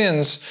other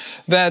sins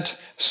that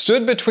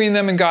stood between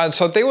them and God,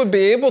 so that they would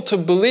be able to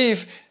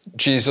believe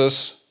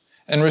Jesus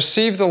and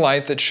receive the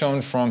light that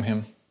shone from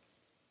him.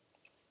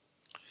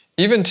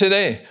 Even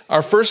today,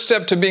 our first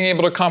step to being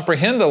able to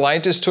comprehend the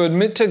light is to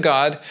admit to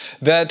God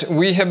that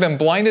we have been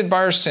blinded by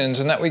our sins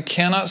and that we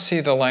cannot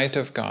see the light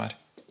of God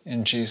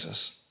in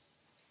Jesus.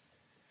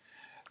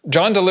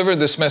 John delivered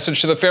this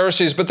message to the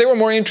Pharisees, but they were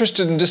more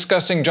interested in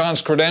discussing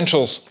John's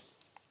credentials.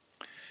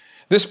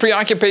 This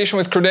preoccupation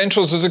with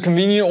credentials is a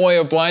convenient way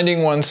of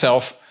blinding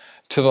oneself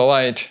to the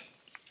light.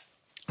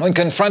 When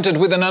confronted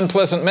with an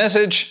unpleasant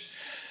message,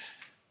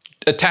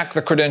 attack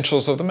the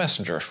credentials of the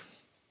messenger.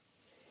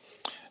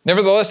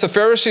 Nevertheless, the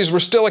Pharisees were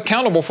still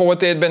accountable for what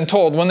they had been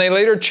told. When they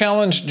later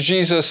challenged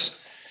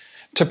Jesus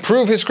to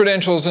prove his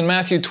credentials in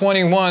Matthew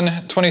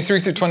 21, 23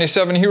 through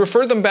 27, he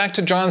referred them back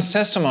to John's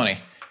testimony.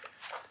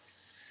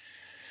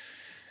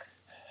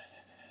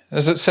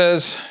 As it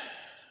says,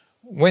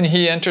 when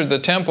he entered the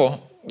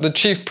temple, the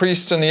chief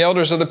priests and the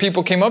elders of the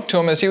people came up to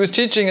him as he was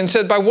teaching and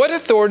said, "By what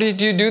authority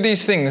do you do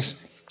these things?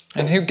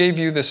 And who gave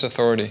you this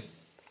authority?"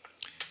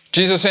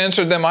 Jesus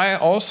answered them, "I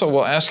also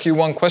will ask you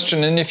one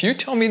question, and if you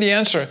tell me the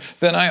answer,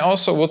 then I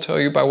also will tell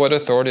you by what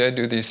authority I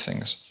do these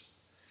things.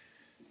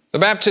 The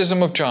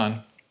baptism of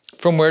John,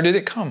 from where did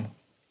it come?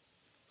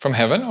 From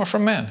heaven or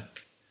from men?"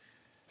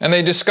 And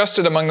they discussed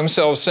it among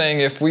themselves, saying,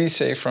 "If we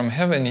say from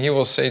heaven, he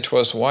will say to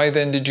us, 'Why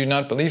then did you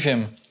not believe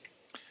him?'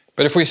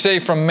 But if we say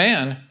from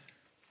man,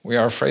 we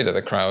are afraid of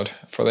the crowd,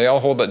 for they all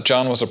hold that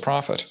John was a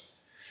prophet."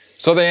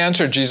 So they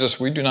answered Jesus,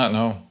 "We do not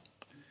know."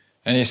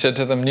 And he said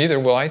to them, "Neither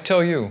will I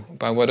tell you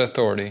by what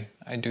authority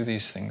I do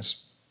these things."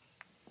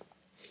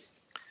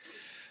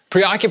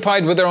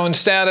 Preoccupied with their own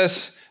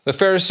status, the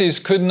Pharisees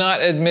could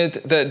not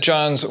admit that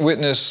John's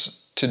witness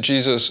to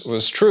Jesus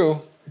was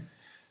true,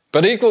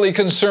 but equally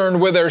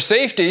concerned with their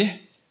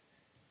safety,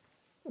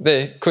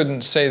 they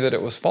couldn't say that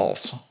it was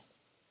false.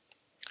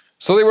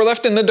 So they were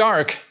left in the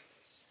dark,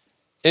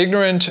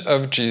 ignorant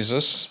of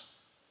Jesus,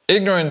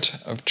 ignorant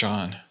of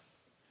John.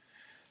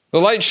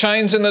 The light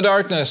shines in the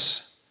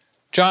darkness.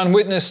 John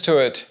witnessed to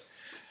it.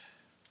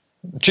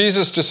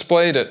 Jesus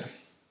displayed it.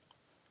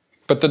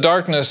 But the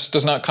darkness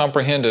does not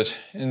comprehend it.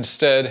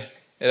 Instead,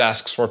 it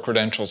asks for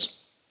credentials.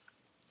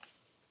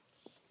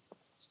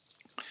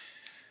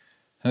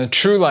 And the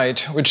true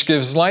light, which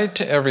gives light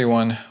to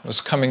everyone,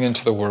 was coming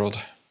into the world.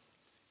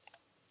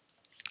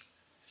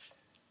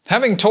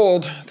 Having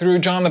told through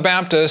John the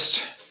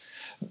Baptist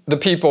the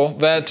people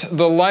that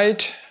the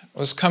light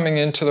was coming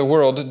into the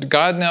world,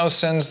 God now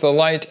sends the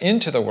light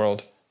into the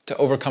world to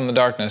overcome the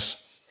darkness.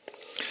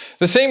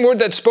 The same word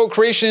that spoke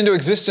creation into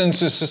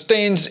existence and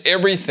sustains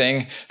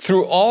everything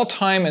through all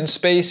time and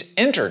space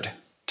entered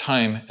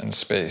time and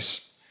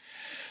space.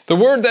 The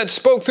word that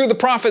spoke through the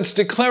prophets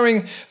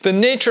declaring the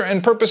nature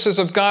and purposes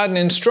of God and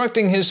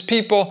instructing his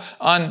people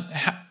on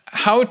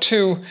how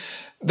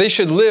they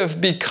should live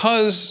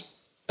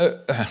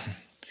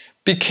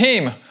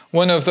became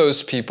one of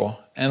those people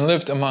and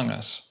lived among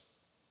us.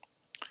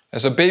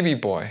 As a baby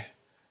boy,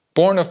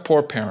 born of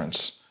poor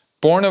parents,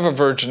 born of a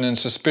virgin in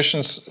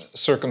suspicious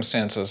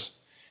circumstances,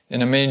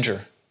 in a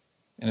manger,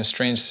 in a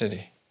strange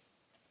city.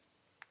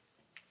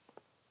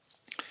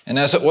 And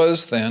as it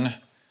was then,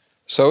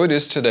 so it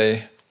is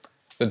today.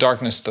 The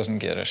darkness doesn't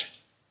get it.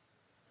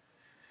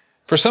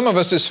 For some of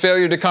us, this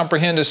failure to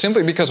comprehend is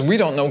simply because we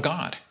don't know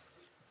God.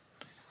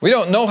 We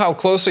don't know how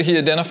closely he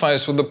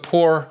identifies with the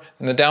poor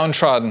and the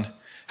downtrodden,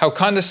 how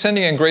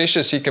condescending and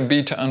gracious he can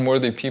be to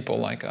unworthy people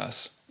like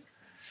us.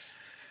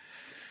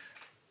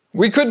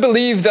 We could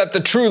believe that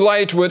the true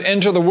light would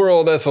enter the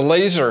world as a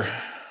laser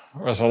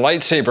or as a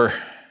lightsaber,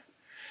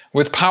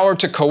 with power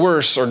to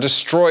coerce or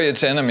destroy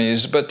its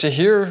enemies, but to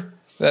hear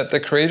that the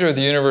creator of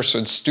the universe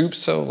would stoop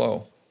so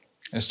low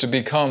as to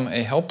become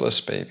a helpless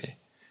baby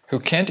who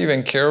can't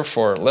even care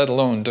for, let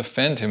alone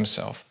defend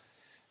himself,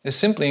 is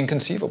simply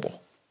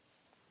inconceivable.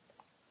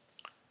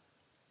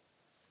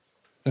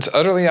 It's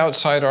utterly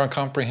outside our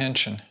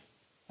comprehension,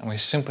 and we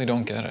simply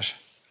don't get it.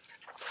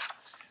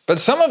 But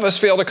some of us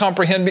fail to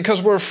comprehend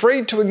because we're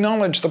afraid to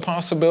acknowledge the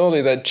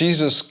possibility that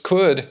Jesus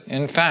could,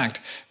 in fact,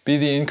 be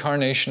the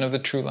incarnation of the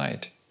true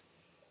light.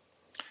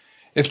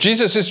 If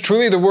Jesus is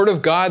truly the Word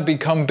of God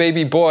become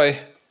baby boy,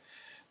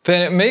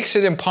 then it makes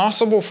it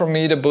impossible for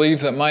me to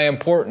believe that my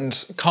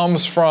importance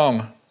comes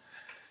from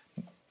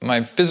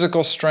my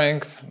physical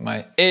strength,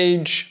 my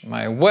age,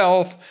 my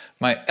wealth,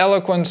 my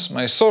eloquence,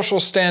 my social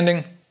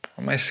standing,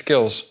 or my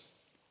skills.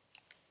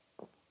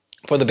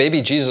 For the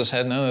baby Jesus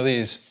had none of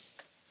these.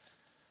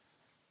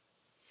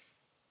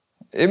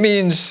 It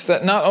means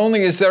that not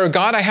only is there a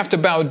God I have to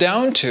bow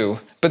down to,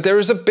 but there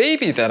is a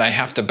baby that I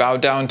have to bow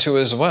down to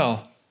as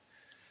well.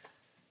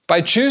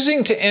 By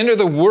choosing to enter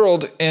the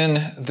world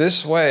in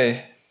this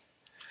way,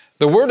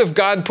 the Word of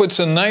God puts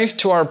a knife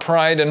to our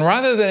pride, and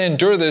rather than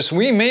endure this,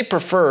 we may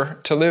prefer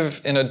to live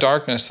in a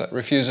darkness that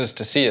refuses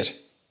to see it.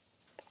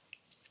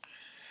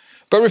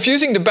 But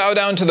refusing to bow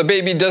down to the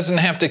baby doesn't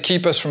have to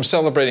keep us from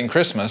celebrating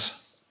Christmas.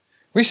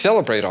 We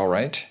celebrate all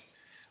right,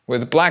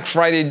 with Black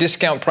Friday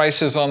discount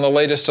prices on the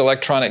latest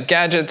electronic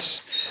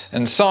gadgets,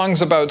 and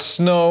songs about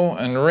snow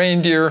and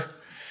reindeer,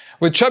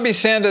 with chubby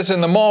Santas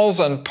in the malls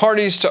and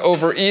parties to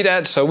overeat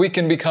at so we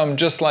can become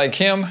just like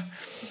him,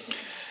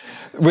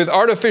 with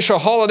artificial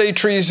holiday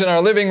trees in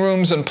our living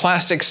rooms and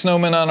plastic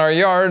snowmen on our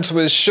yards,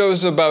 with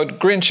shows about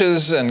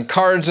Grinches and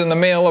cards in the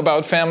mail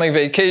about family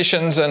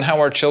vacations and how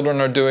our children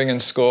are doing in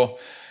school,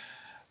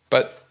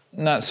 but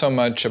not so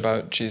much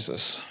about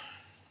Jesus.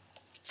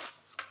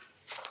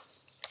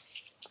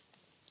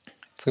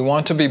 If we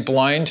want to be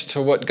blind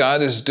to what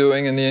God is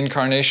doing in the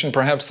incarnation,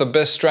 perhaps the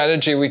best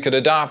strategy we could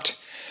adopt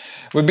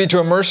would be to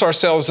immerse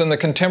ourselves in the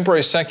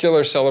contemporary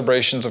secular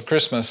celebrations of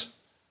Christmas.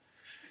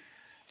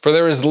 For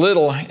there is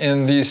little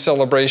in these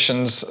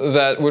celebrations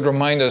that would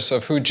remind us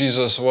of who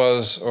Jesus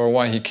was or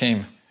why he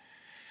came.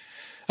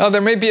 Now,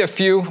 there may be a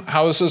few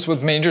houses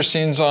with manger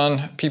scenes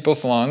on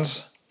people's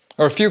lawns,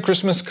 or a few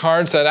Christmas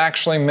cards that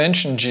actually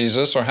mention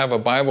Jesus or have a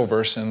Bible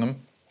verse in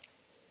them.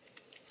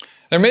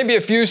 There may be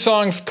a few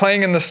songs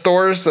playing in the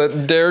stores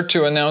that dare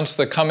to announce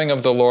the coming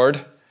of the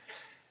Lord,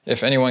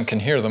 if anyone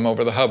can hear them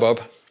over the hubbub.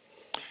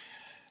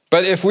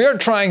 But if we are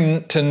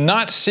trying to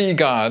not see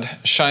God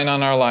shine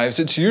on our lives,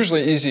 it's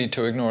usually easy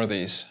to ignore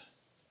these.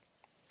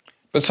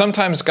 But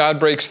sometimes God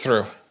breaks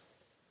through.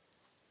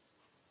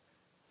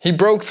 He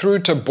broke through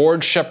to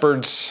bored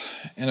shepherds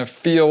in a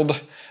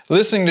field,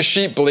 listening to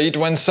sheep bleat,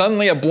 when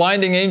suddenly a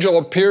blinding angel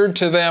appeared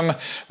to them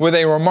with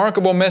a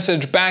remarkable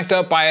message backed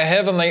up by a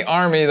heavenly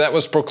army that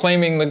was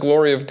proclaiming the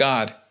glory of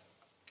God.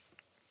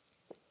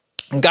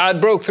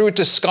 God broke through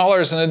to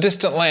scholars in a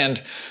distant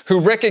land who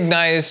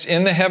recognized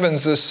in the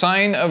heavens the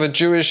sign of a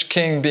Jewish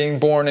king being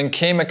born and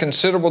came a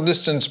considerable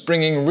distance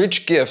bringing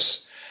rich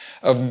gifts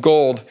of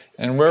gold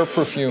and rare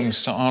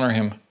perfumes to honor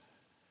him.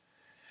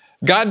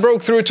 God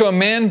broke through to a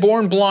man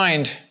born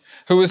blind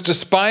who was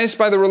despised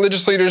by the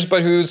religious leaders,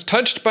 but who was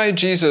touched by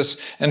Jesus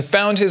and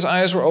found his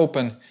eyes were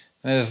open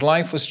and his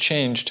life was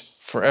changed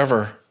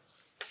forever.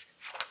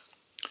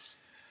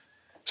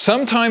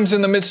 Sometimes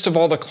in the midst of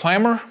all the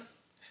clamor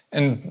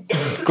and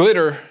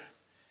glitter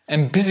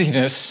and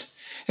busyness,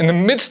 in the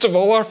midst of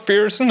all our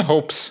fears and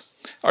hopes,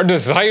 our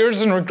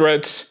desires and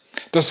regrets,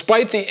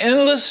 despite the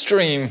endless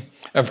stream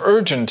of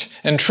urgent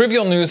and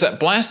trivial news that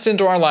blast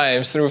into our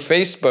lives through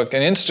Facebook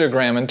and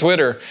Instagram and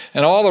Twitter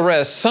and all the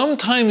rest,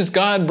 sometimes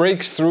God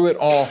breaks through it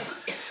all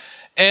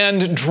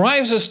and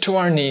drives us to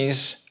our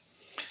knees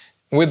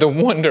with the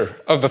wonder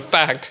of the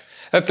fact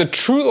that the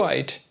true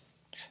light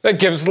that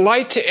gives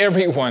light to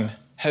everyone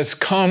has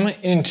come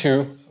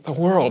into the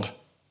world.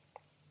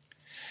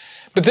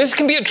 But this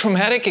can be a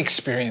traumatic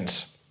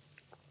experience.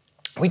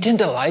 We tend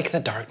to like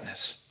the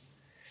darkness.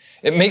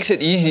 It makes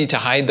it easy to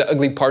hide the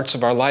ugly parts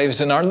of our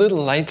lives, and our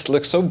little lights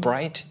look so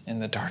bright in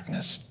the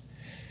darkness.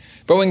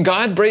 But when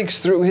God breaks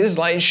through, his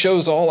light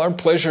shows all our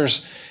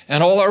pleasures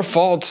and all our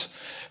faults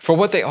for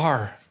what they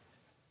are.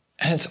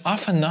 And it's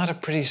often not a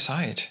pretty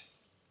sight.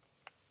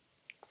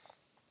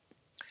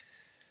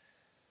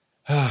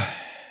 I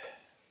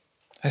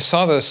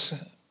saw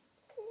this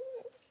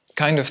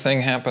kind of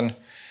thing happen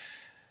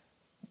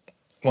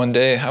one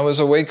day. I was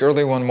awake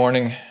early one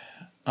morning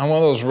on one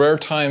of those rare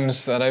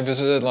times that I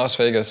visited Las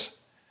Vegas.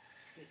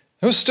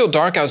 It was still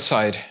dark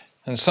outside,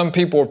 and some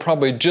people were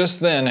probably just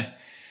then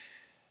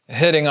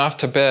heading off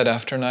to bed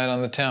after a night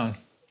on the town.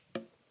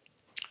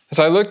 As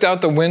I looked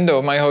out the window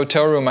of my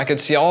hotel room, I could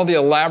see all the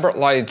elaborate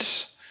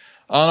lights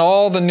on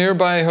all the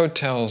nearby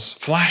hotels,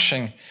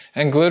 flashing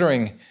and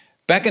glittering,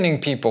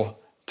 beckoning people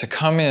to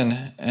come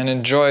in and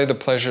enjoy the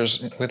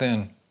pleasures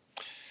within.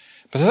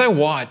 But as I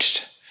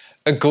watched,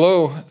 a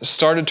glow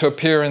started to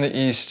appear in the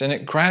east, and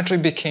it gradually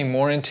became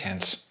more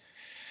intense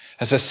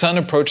as the sun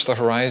approached the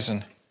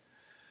horizon.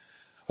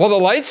 While the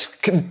lights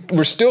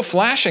were still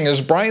flashing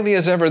as brightly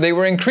as ever, they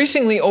were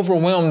increasingly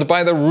overwhelmed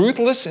by the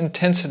ruthless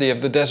intensity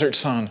of the desert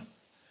sun.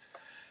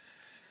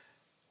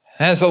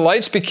 As the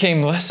lights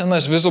became less and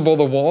less visible,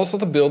 the walls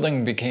of the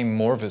building became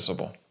more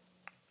visible,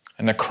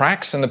 and the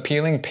cracks in the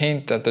peeling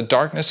paint that the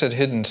darkness had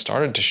hidden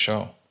started to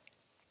show.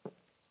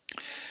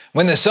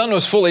 When the sun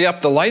was fully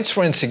up, the lights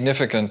were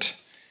insignificant,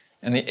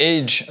 and the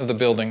age of the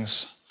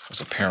buildings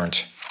was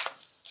apparent.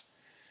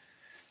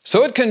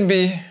 So it can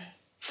be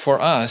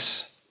for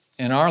us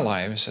in our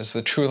lives as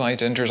the true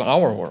light enters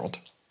our world.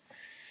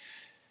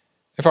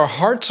 If our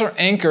hearts are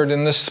anchored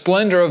in the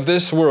splendor of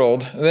this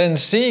world, then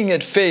seeing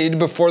it fade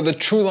before the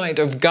true light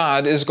of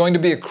God is going to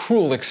be a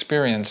cruel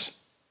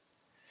experience.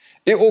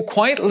 It will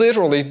quite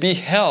literally be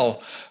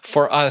hell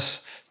for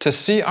us to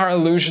see our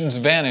illusions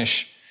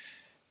vanish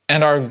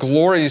and our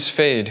glories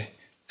fade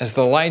as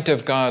the light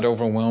of God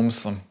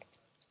overwhelms them.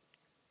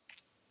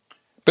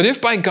 But if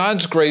by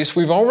God's grace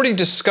we've already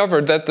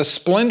discovered that the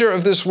splendor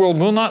of this world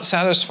will not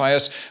satisfy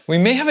us, we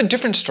may have a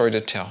different story to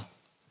tell.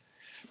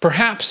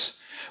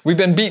 Perhaps we've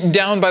been beaten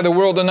down by the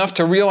world enough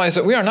to realize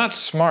that we are not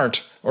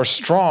smart or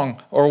strong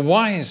or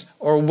wise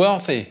or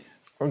wealthy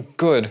or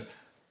good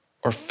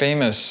or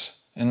famous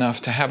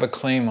enough to have a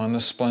claim on the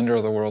splendor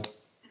of the world.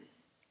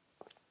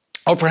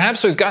 Or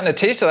perhaps we've gotten a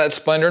taste of that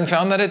splendor and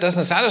found that it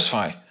doesn't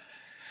satisfy.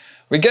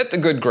 We get the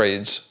good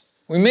grades.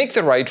 We make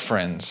the right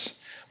friends.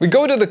 We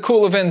go to the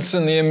cool events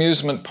in the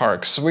amusement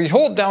parks. We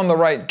hold down the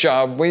right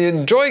job. We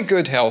enjoy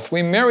good health.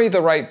 We marry the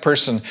right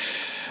person.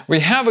 We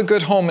have a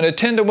good home and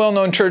attend a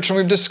well-known church. And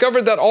we've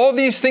discovered that all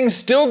these things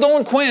still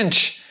don't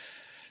quench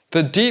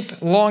the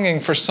deep longing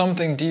for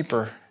something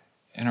deeper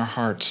in our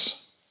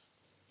hearts.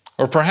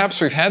 Or perhaps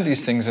we've had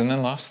these things and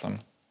then lost them.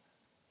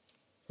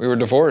 We were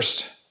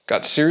divorced,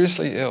 got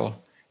seriously ill,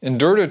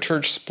 endured a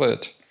church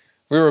split.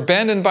 We were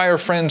abandoned by our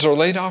friends or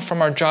laid off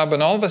from our job,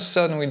 and all of a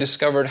sudden we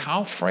discovered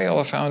how frail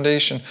a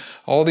foundation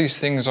all these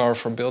things are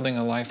for building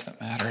a life that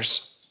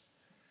matters.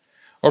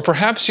 Or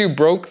perhaps you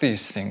broke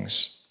these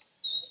things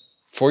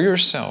for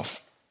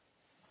yourself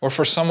or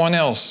for someone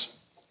else,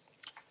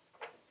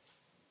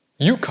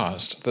 You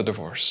caused the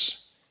divorce.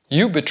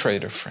 You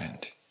betrayed a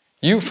friend.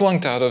 You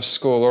flunked out of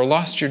school or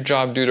lost your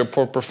job due to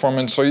poor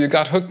performance, or you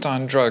got hooked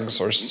on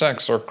drugs or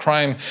sex or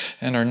crime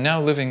and are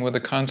now living with the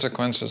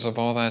consequences of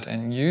all that,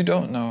 and you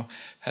don't know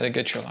how to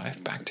get your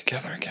life back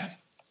together again.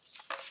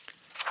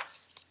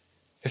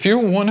 If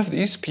you're one of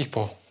these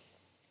people,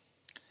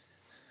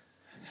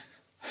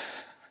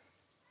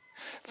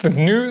 the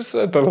news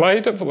that the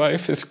light of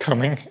life is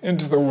coming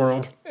into the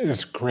world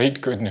is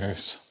great good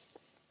news.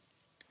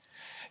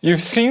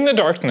 You've seen the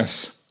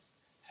darkness.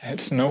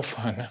 It's no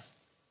fun.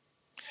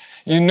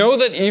 You know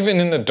that even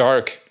in the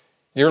dark,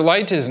 your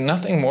light is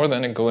nothing more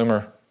than a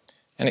glimmer,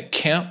 and it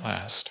can't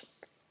last.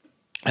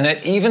 And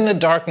that even the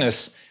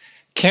darkness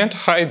can't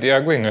hide the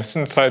ugliness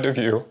inside of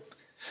you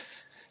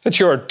that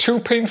you are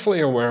too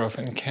painfully aware of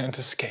and can't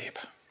escape.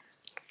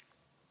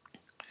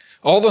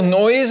 All the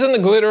noise and the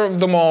glitter of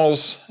the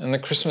malls and the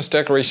Christmas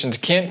decorations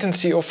can't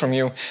conceal from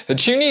you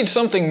that you need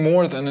something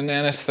more than an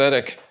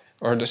anesthetic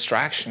or a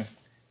distraction.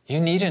 You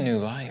need a new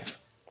life.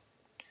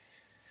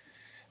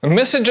 The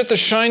message that the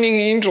shining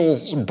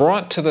angels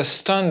brought to the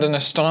stunned and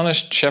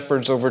astonished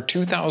shepherds over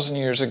 2,000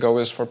 years ago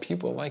is for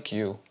people like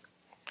you.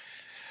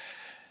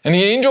 And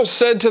the angel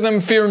said to them,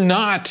 "Fear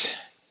not,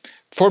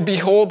 for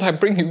behold, I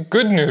bring you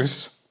good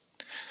news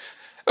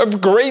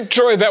of great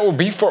joy that will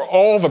be for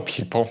all the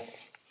people.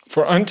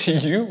 For unto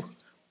you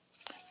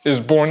is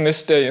born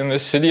this day in the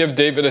city of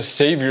David a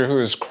Savior who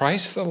is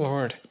Christ the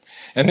Lord.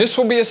 And this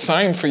will be a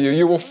sign for you.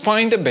 You will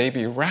find a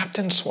baby wrapped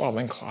in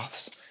swaddling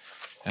cloths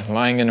and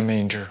lying in a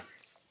manger."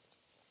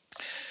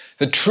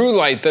 The true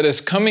light that is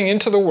coming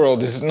into the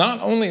world is not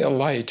only a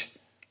light,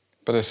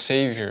 but a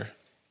Savior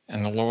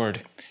and the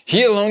Lord.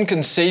 He alone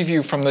can save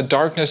you from the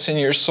darkness in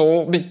your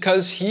soul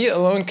because He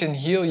alone can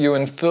heal you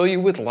and fill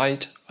you with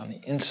light on the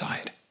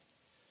inside.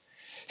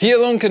 He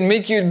alone can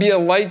make you be a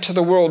light to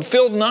the world,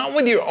 filled not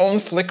with your own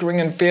flickering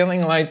and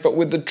failing light, but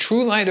with the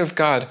true light of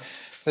God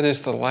that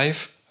is the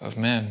life of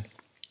men.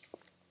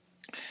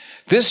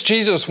 This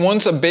Jesus,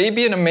 once a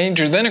baby in a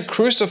manger, then a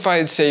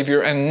crucified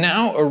Savior, and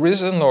now a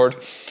risen Lord,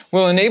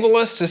 will enable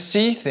us to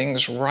see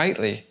things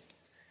rightly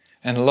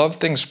and love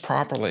things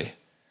properly.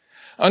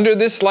 Under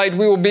this light,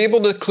 we will be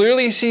able to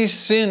clearly see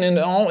sin in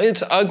all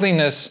its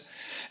ugliness,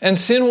 and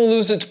sin will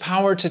lose its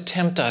power to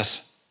tempt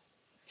us.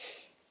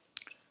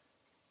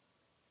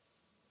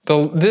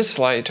 This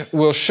light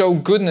will show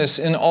goodness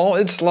in all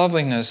its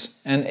loveliness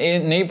and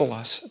enable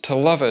us to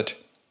love it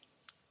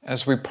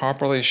as we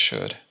properly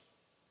should.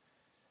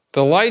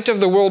 The light of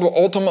the world will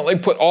ultimately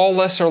put all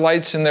lesser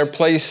lights in their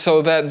place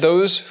so that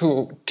those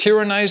who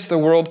tyrannize the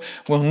world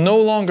will no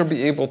longer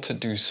be able to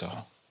do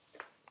so.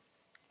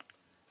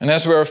 And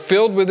as we are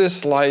filled with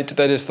this light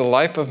that is the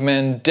life of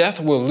men,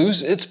 death will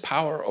lose its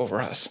power over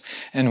us.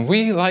 And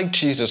we, like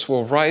Jesus,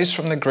 will rise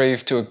from the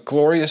grave to a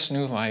glorious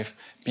new life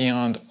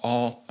beyond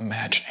all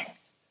imagining.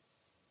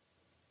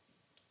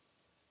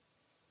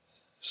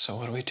 So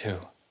what do we do?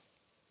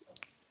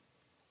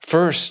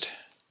 First,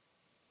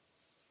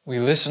 we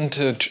listen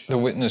to the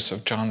witness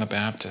of John the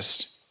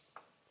Baptist,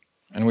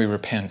 and we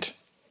repent.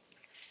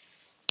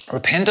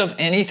 Repent of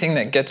anything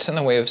that gets in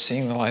the way of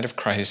seeing the light of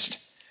Christ.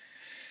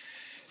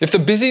 If the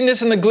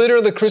busyness and the glitter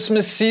of the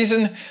Christmas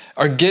season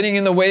are getting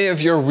in the way of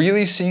your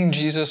really seeing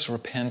Jesus,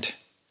 repent.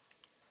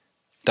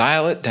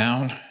 Dial it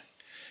down.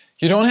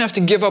 You don't have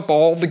to give up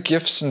all the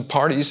gifts and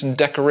parties and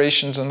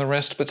decorations and the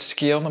rest, but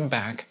scale them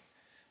back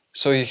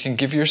so you can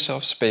give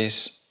yourself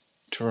space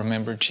to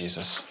remember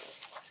Jesus.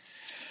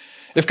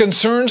 If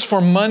concerns for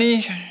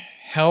money,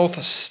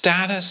 health,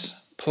 status,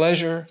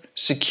 pleasure,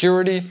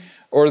 security,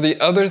 or the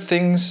other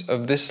things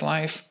of this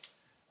life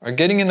are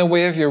getting in the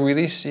way of your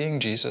really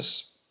seeing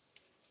Jesus,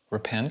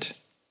 repent.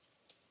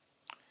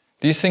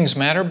 These things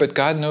matter, but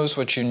God knows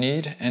what you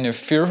need, and if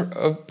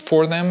fear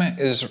for them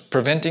is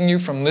preventing you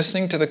from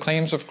listening to the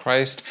claims of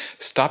Christ,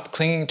 stop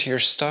clinging to your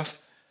stuff,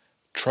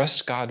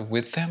 trust God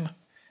with them,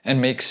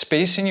 and make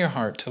space in your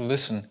heart to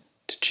listen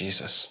to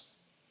Jesus.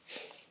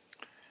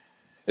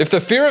 If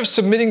the fear of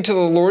submitting to the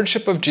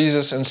lordship of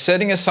Jesus and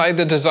setting aside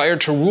the desire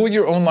to rule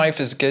your own life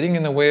is getting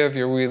in the way of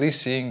your really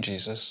seeing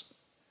Jesus,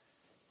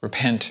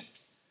 repent.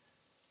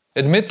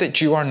 Admit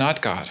that you are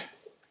not God,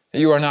 that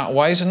you are not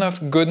wise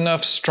enough, good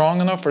enough, strong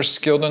enough, or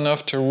skilled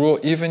enough to rule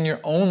even your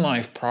own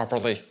life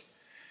properly,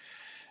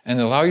 and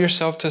allow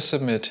yourself to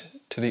submit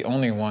to the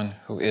only one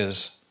who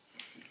is.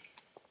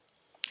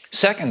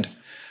 Second,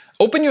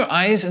 open your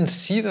eyes and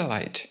see the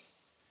light.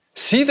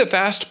 See the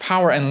vast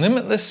power and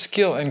limitless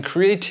skill and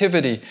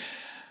creativity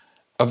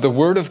of the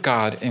Word of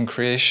God in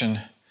creation.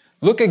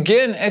 Look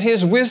again at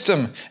His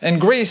wisdom and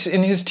grace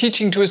in His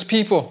teaching to His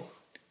people.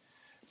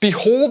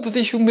 Behold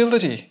the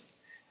humility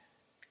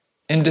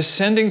in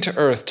descending to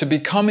earth to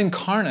become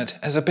incarnate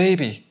as a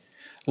baby.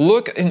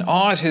 Look in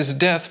awe at His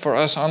death for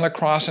us on the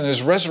cross and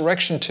His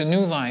resurrection to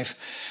new life.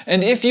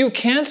 And if you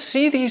can't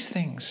see these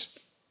things,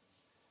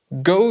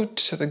 go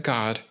to the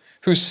God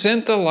who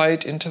sent the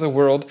light into the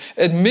world,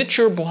 admit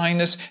your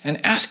blindness,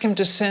 and ask Him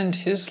to send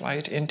His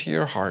light into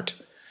your heart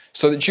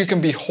so that you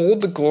can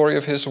behold the glory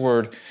of His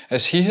Word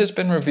as He has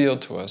been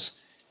revealed to us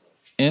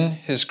in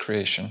his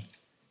creation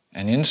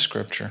and in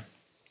Scripture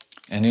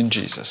and in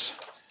Jesus.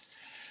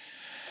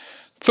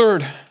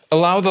 Third,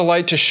 allow the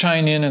light to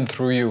shine in and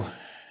through you.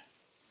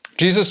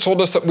 Jesus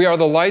told us that we are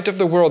the light of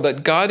the world,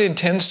 that God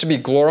intends to be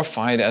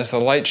glorified as the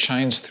light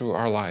shines through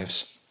our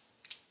lives.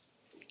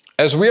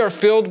 As we are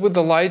filled with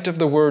the light of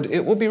the Word,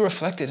 it will be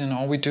reflected in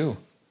all we do.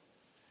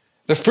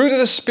 The fruit of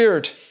the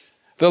Spirit,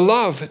 the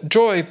love,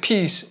 joy,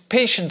 peace,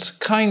 patience,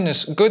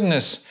 kindness,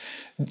 goodness,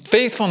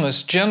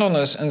 faithfulness,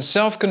 gentleness, and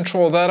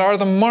self-control that are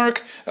the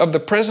mark of the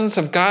presence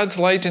of God's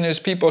light in his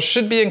people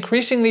should be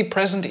increasingly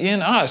present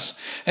in us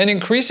and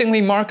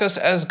increasingly mark us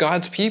as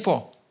God's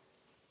people.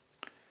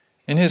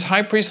 In his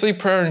high priestly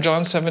prayer in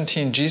John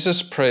 17,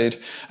 Jesus prayed,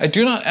 "I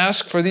do not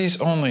ask for these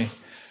only,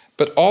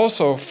 but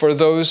also for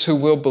those who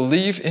will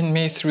believe in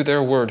me through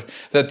their word,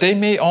 that they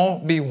may all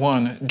be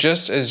one,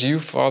 just as you,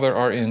 Father,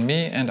 are in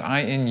me and I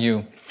in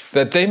you,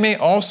 that they may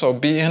also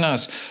be in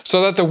us,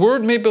 so that the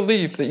world may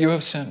believe that you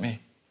have sent me.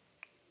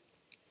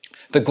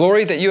 The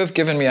glory that you have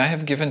given me, I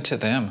have given to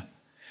them,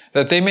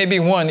 that they may be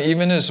one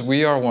even as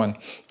we are one,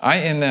 I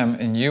in them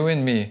and you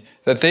in me,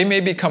 that they may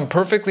become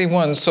perfectly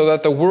one, so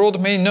that the world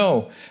may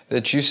know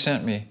that you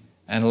sent me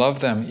and love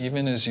them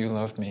even as you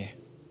loved me."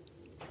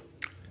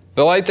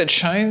 The light that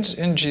shines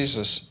in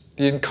Jesus,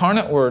 the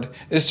incarnate Word,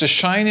 is to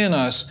shine in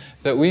us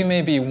that we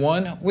may be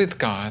one with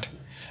God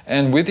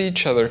and with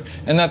each other,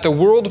 and that the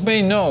world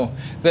may know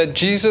that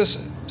Jesus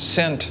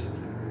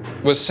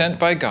was sent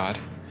by God,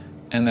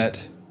 and that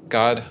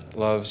God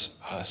loves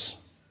us.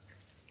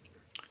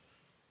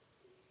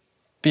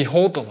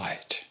 Behold the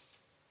light,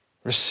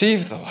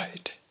 receive the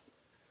light,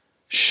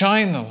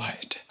 shine the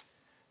light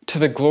to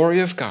the glory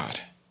of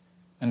God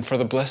and for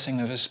the blessing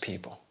of his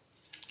people.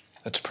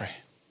 Let's pray.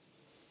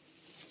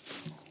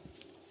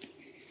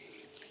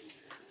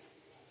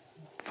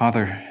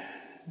 Father,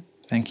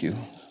 thank you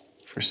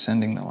for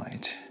sending the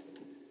light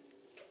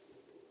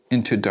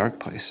into dark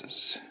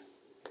places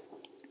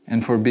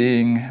and for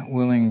being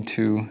willing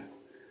to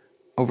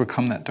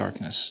overcome that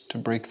darkness, to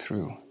break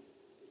through,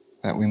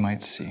 that we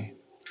might see.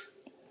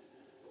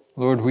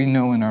 Lord, we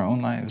know in our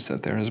own lives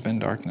that there has been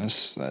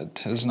darkness that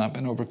has not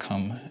been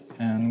overcome,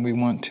 and we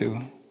want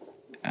to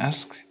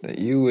ask that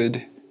you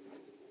would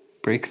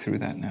break through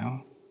that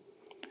now,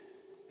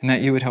 and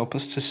that you would help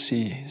us to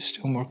see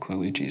still more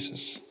clearly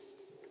Jesus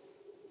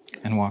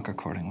and walk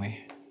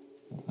accordingly.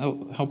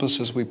 Help us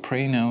as we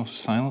pray now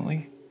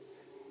silently,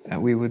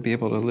 that we would be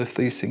able to lift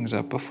these things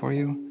up before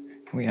you.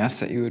 We ask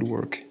that you would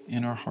work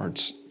in our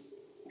hearts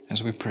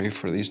as we pray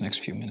for these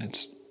next few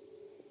minutes.